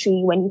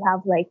country when you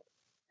have like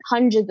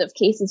hundreds of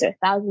cases or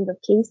thousands of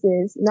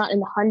cases, not in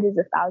the hundreds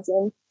of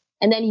thousands,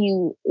 and then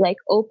you like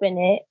open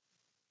it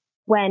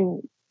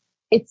when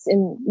it's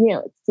in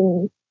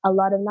a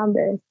lot of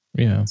numbers.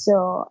 Yeah.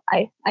 So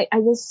I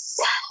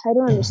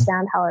don't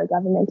understand how our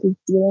government is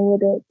dealing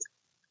with it.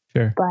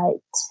 Sure.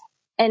 But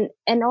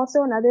and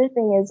also another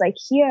thing is like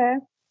here,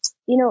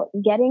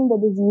 getting the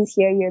disease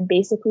here, you're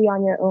basically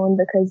on your own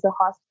because the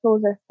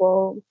hospitals are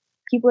full.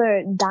 People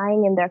are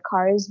dying in their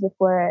cars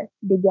before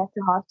they get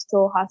to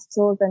hospital.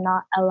 Hospitals are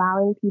not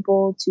allowing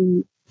people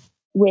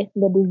with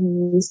the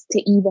disease to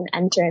even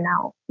enter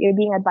now. You're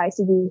being advised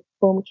to do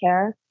home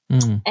care.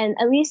 And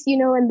at least, in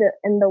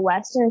the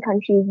Western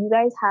countries, you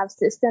guys have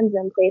systems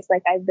in place.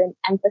 Like I've been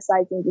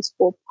emphasizing this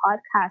whole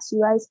podcast.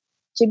 You guys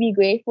should be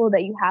grateful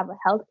that you have a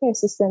healthcare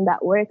system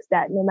that works,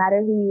 that no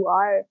matter who you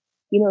are,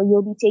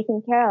 you'll be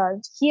taken care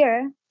of.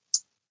 Here,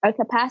 our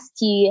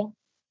capacity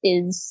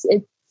it's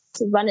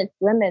run its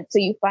limits. So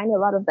you find a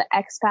lot of the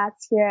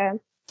expats here,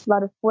 a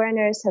lot of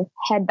foreigners have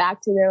head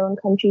back to their own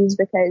countries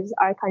because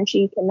our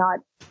country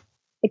cannot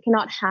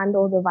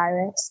handle the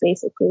virus,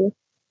 basically.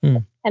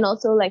 And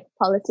also, like,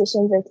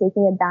 politicians are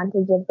taking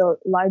advantage of the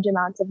large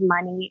amounts of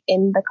money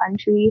in the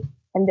country,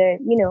 and they're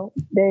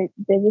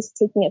just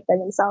taking it for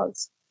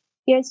themselves.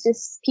 Here, it's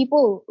just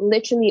people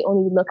literally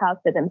only look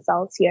out for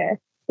themselves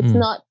here. It's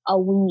not a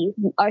we.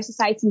 Our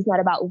society is not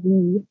about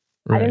we.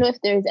 Right. I don't know if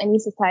there's any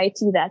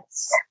society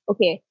that's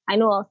okay. I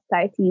know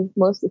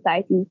most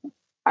societies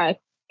are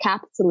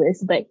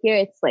capitalist, but here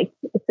it's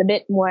a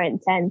bit more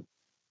intense,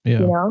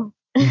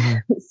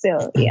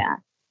 So yeah.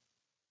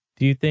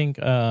 Do you think,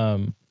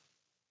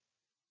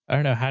 I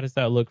don't know, how does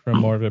that look from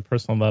more of a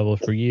personal level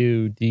for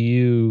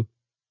you?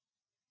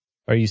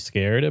 Are you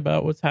scared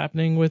about what's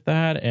happening with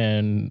that?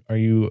 And are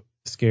you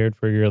scared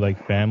for your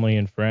like family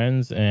and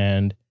friends?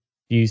 And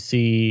do you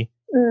see,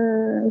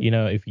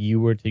 if you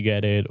were to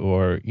get it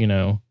or,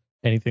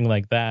 anything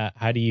like that,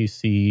 how do you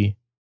see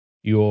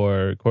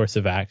your course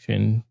of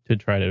action to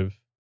try to,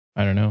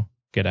 I don't know,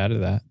 get out of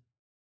that?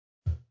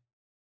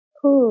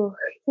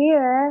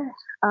 Here,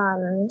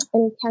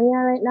 in Kenya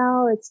right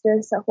now, it's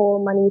just a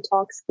whole money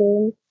talks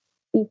game.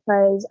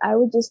 Because I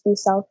would just do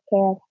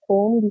self-care at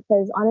home,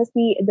 because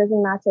honestly, it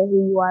doesn't matter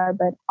who you are,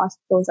 but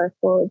hospitals are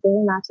full. It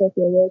doesn't matter if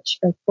you're rich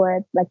or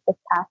poor, like the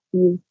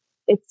capacity,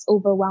 it's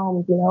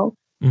overwhelmed,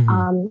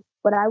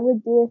 What I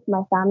would do if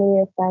my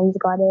family or friends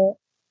got it,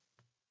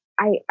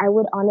 I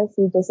would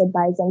honestly just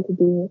advise them to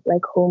do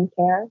like home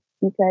care,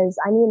 because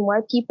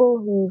more people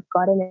who've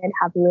gotten it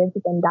have lived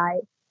than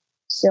died.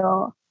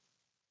 So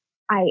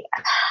I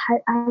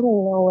don't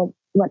know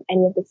what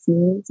any of this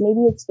means.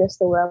 Maybe it's just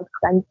the world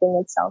cleansing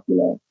itself,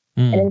 and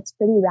it's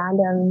pretty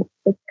random.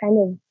 It's kind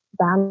of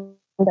random,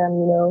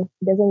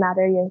 It doesn't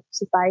matter your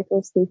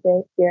societal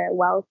status, your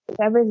wealth.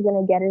 Whoever's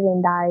gonna get it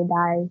and die,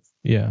 dies.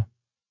 Yeah.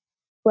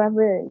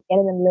 Whoever get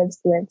it and lives.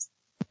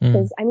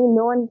 Because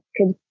no one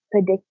could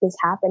predict this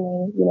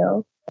happening,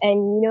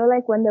 And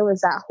like when there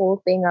was that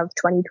whole thing of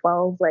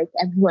 2012, like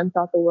everyone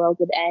thought the world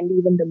would end,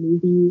 even the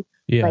movie.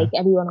 Yeah. Like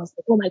everyone was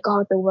like, "Oh my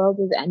God, the world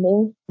is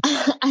ending."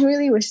 I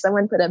really wish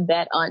someone put a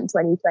bet on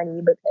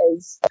 2020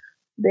 because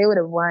they would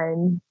have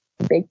won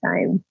big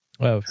time.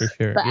 Oh, for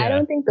sure. But yeah. I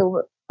don't think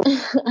the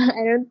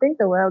I don't think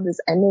the world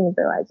is ending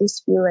though. I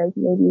just feel like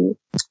maybe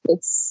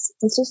it's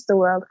just the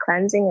world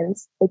cleansing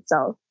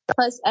itself.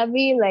 Plus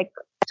every like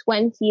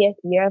 20th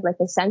year of like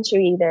a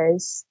century,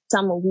 there's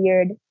some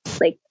weird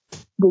like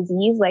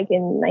disease. Like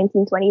in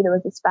 1920 there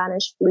was the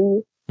Spanish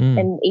flu. In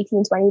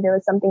 1820 there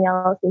was something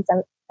else. In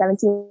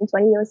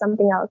 1720 there was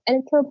something else,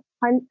 and it killed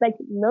like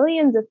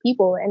millions of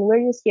people. And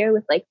we're just here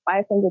with like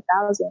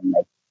 500,000.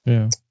 Like,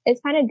 yeah. It's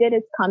kind of good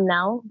it's come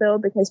now though,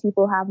 because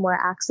people have more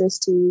access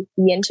to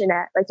the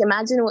internet. Like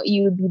imagine what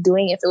you would be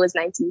doing if it was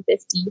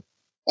 1950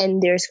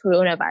 and there's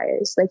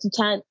coronavirus. Like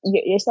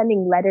you're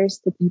sending letters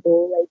to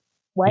people. Like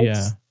what?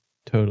 Yeah,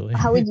 totally.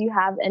 How would you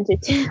have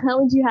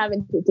how would you have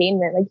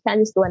entertainment? Like you can't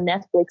just go on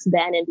Netflix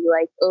then and be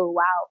like, oh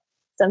wow,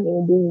 something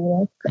to do, you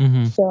know?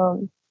 Mm-hmm.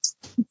 So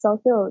it's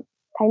also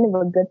kind of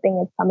a good thing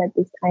it's come at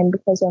this time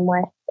because we're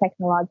more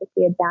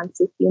technologically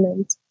advanced as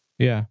humans.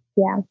 Yeah.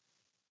 Yeah.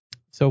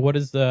 So what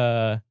is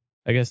the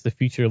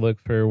future look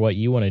for what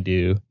you want to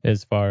do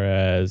as far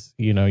as,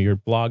 you know, your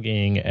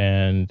blogging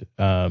and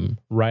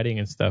writing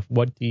and stuff?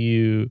 What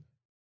does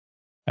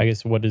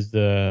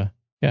the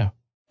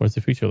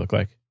future look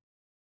like?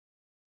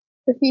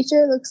 The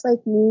future looks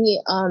like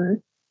me.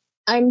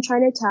 I'm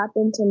trying to tap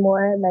into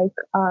more like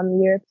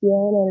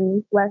European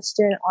and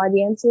Western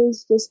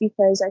audiences just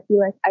because I feel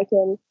like I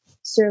can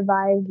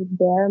survive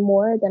there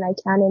more than I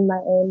can in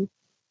my own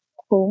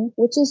home,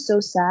 which is so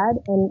sad,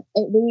 and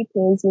it really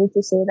pains me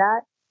to say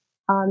that.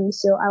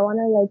 So I want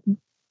to like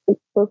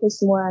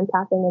focus more on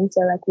tapping into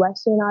like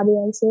Western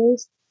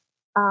audiences.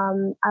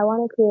 I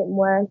want to create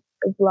more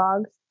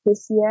vlogs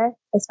this year,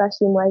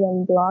 especially more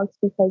than blogs,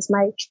 because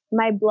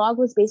my blog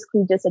was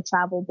basically just a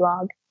travel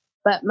blog,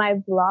 but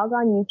my vlog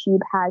on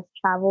YouTube has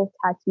travel,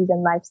 tattoos,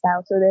 and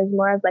lifestyle. So there's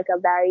more of like a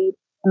varied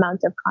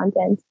amount of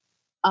content.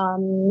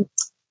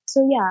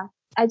 So yeah,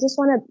 I just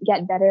want to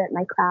get better at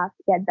my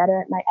craft, get better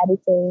at my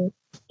editing,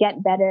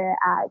 get better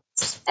at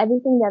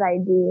everything that I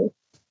do.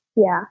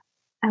 Yeah.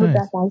 I hope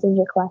that answers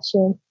your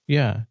question.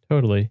 Yeah,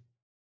 totally.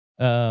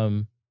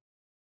 I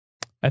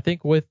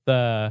think with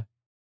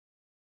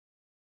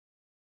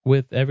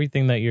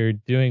everything that you're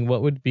doing,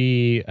 what would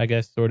be, I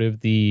guess, sort of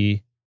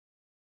the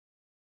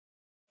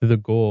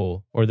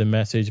goal or the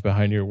message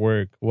behind your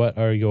work? What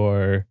are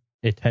your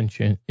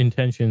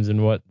intentions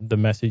and what the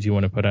message you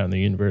want to put out in the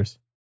universe?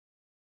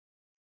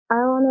 I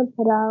want to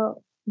put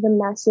out the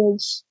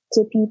message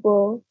to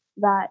people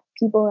that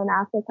people in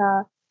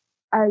Africa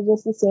are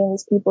just the same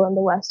as people in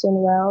the Western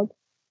world.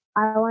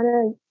 I want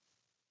to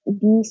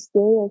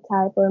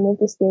de-stereotype or make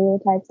the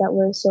stereotypes that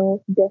we're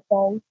so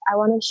different. I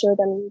want to show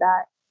them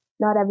that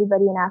not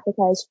everybody in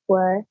Africa is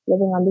poor,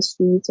 living on the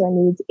streets, or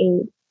needs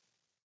aid.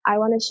 I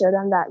want to show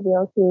them that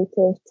real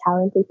creative,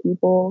 talented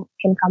people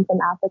can come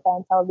from Africa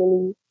and tell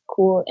really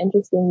cool,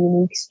 interesting,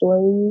 unique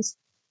stories.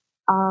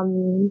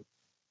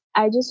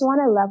 I just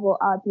want to level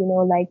up, you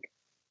know, like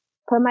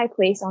put my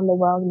place on the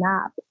world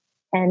map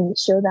and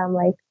show them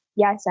like,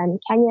 yes, I'm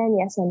Kenyan,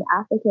 yes, I'm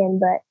African,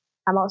 but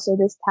I'm also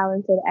this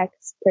talented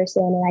X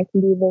person and I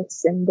can do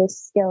this and this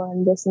skill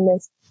and this and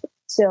this.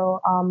 So,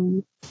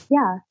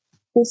 yeah,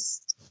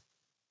 just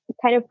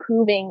kind of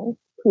proving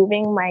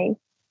my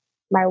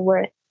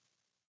worth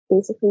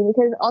basically,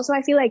 because also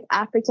I feel like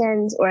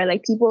Africans or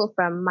like people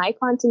from my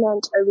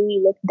continent are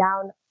really looked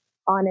down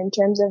on in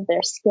terms of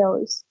their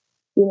skills.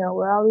 You know,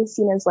 we're always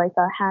seen as like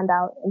a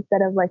handout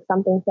instead of like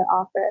something to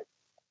offer.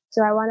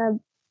 So I want to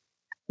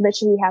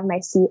literally have my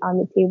seat on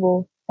the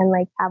table and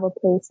like have a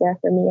place there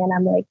for me. And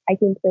I'm like, I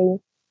can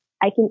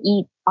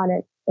eat on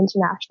an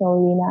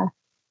international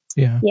arena.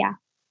 Yeah.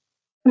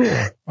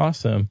 Yeah.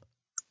 Awesome.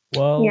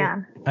 Well,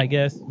 yeah. I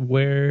guess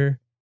where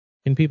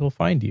can people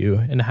find you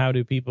and how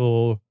do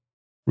people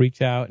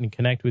reach out and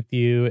connect with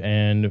you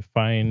and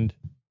find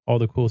all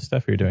the cool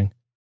stuff you're doing?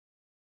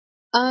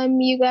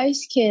 You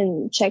guys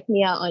can check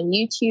me out on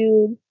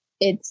YouTube.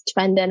 It's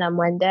Mwende and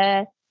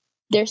Mwende.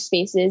 There's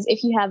spaces.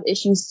 If you have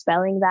issues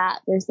spelling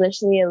that, there's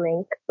literally a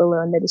link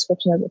below in the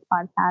description of the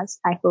podcast.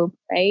 I hope,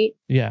 right?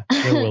 Yeah,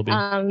 there will be.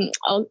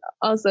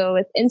 Also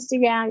with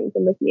Instagram, you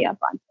can look me up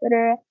on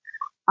Twitter,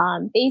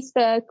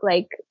 Facebook.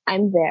 Like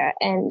I'm there,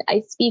 and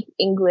I speak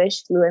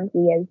English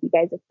fluently, as you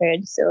guys have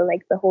heard. So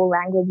like the whole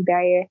language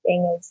barrier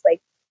thing is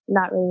like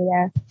not really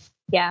there.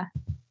 Yeah.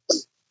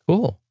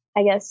 Cool.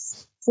 I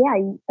guess. Yeah,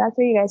 that's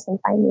where you guys can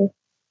find me.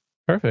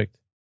 Perfect.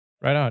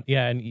 Right on.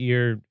 Yeah, and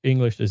your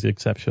English is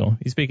exceptional.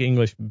 You speak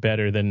English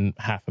better than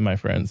half of my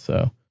friends,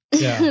 so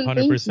yeah,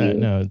 100%.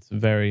 No, it's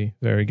very,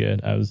 very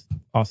good. I was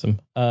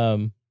awesome.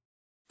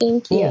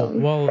 Thank cool.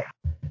 you. Well,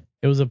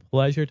 it was a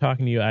pleasure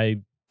talking to you.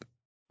 I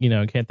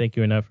can't thank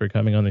you enough for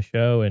coming on the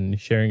show and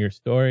sharing your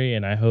story,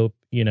 and I hope,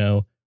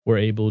 we're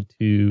able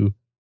to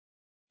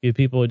give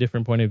people a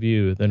different point of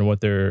view than what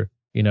they're,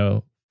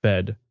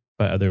 fed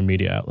by other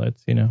media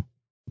outlets,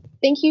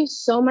 Thank you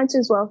so much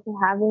as well for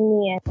having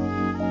me.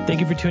 Thank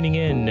you for tuning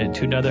in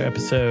to another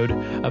episode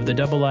of The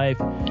Double Life.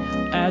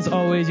 As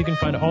always, you can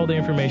find all the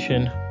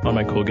information on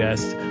my cool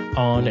guests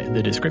on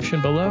the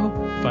description below.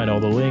 Find all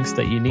the links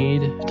that you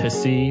need to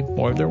see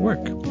more of their work.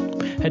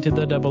 Head to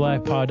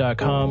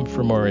thedoublelifepod.com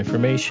for more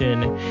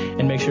information,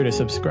 and make sure to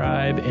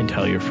subscribe and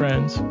tell your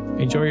friends.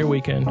 Enjoy your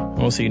weekend, and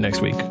we'll see you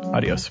next week.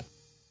 Adios.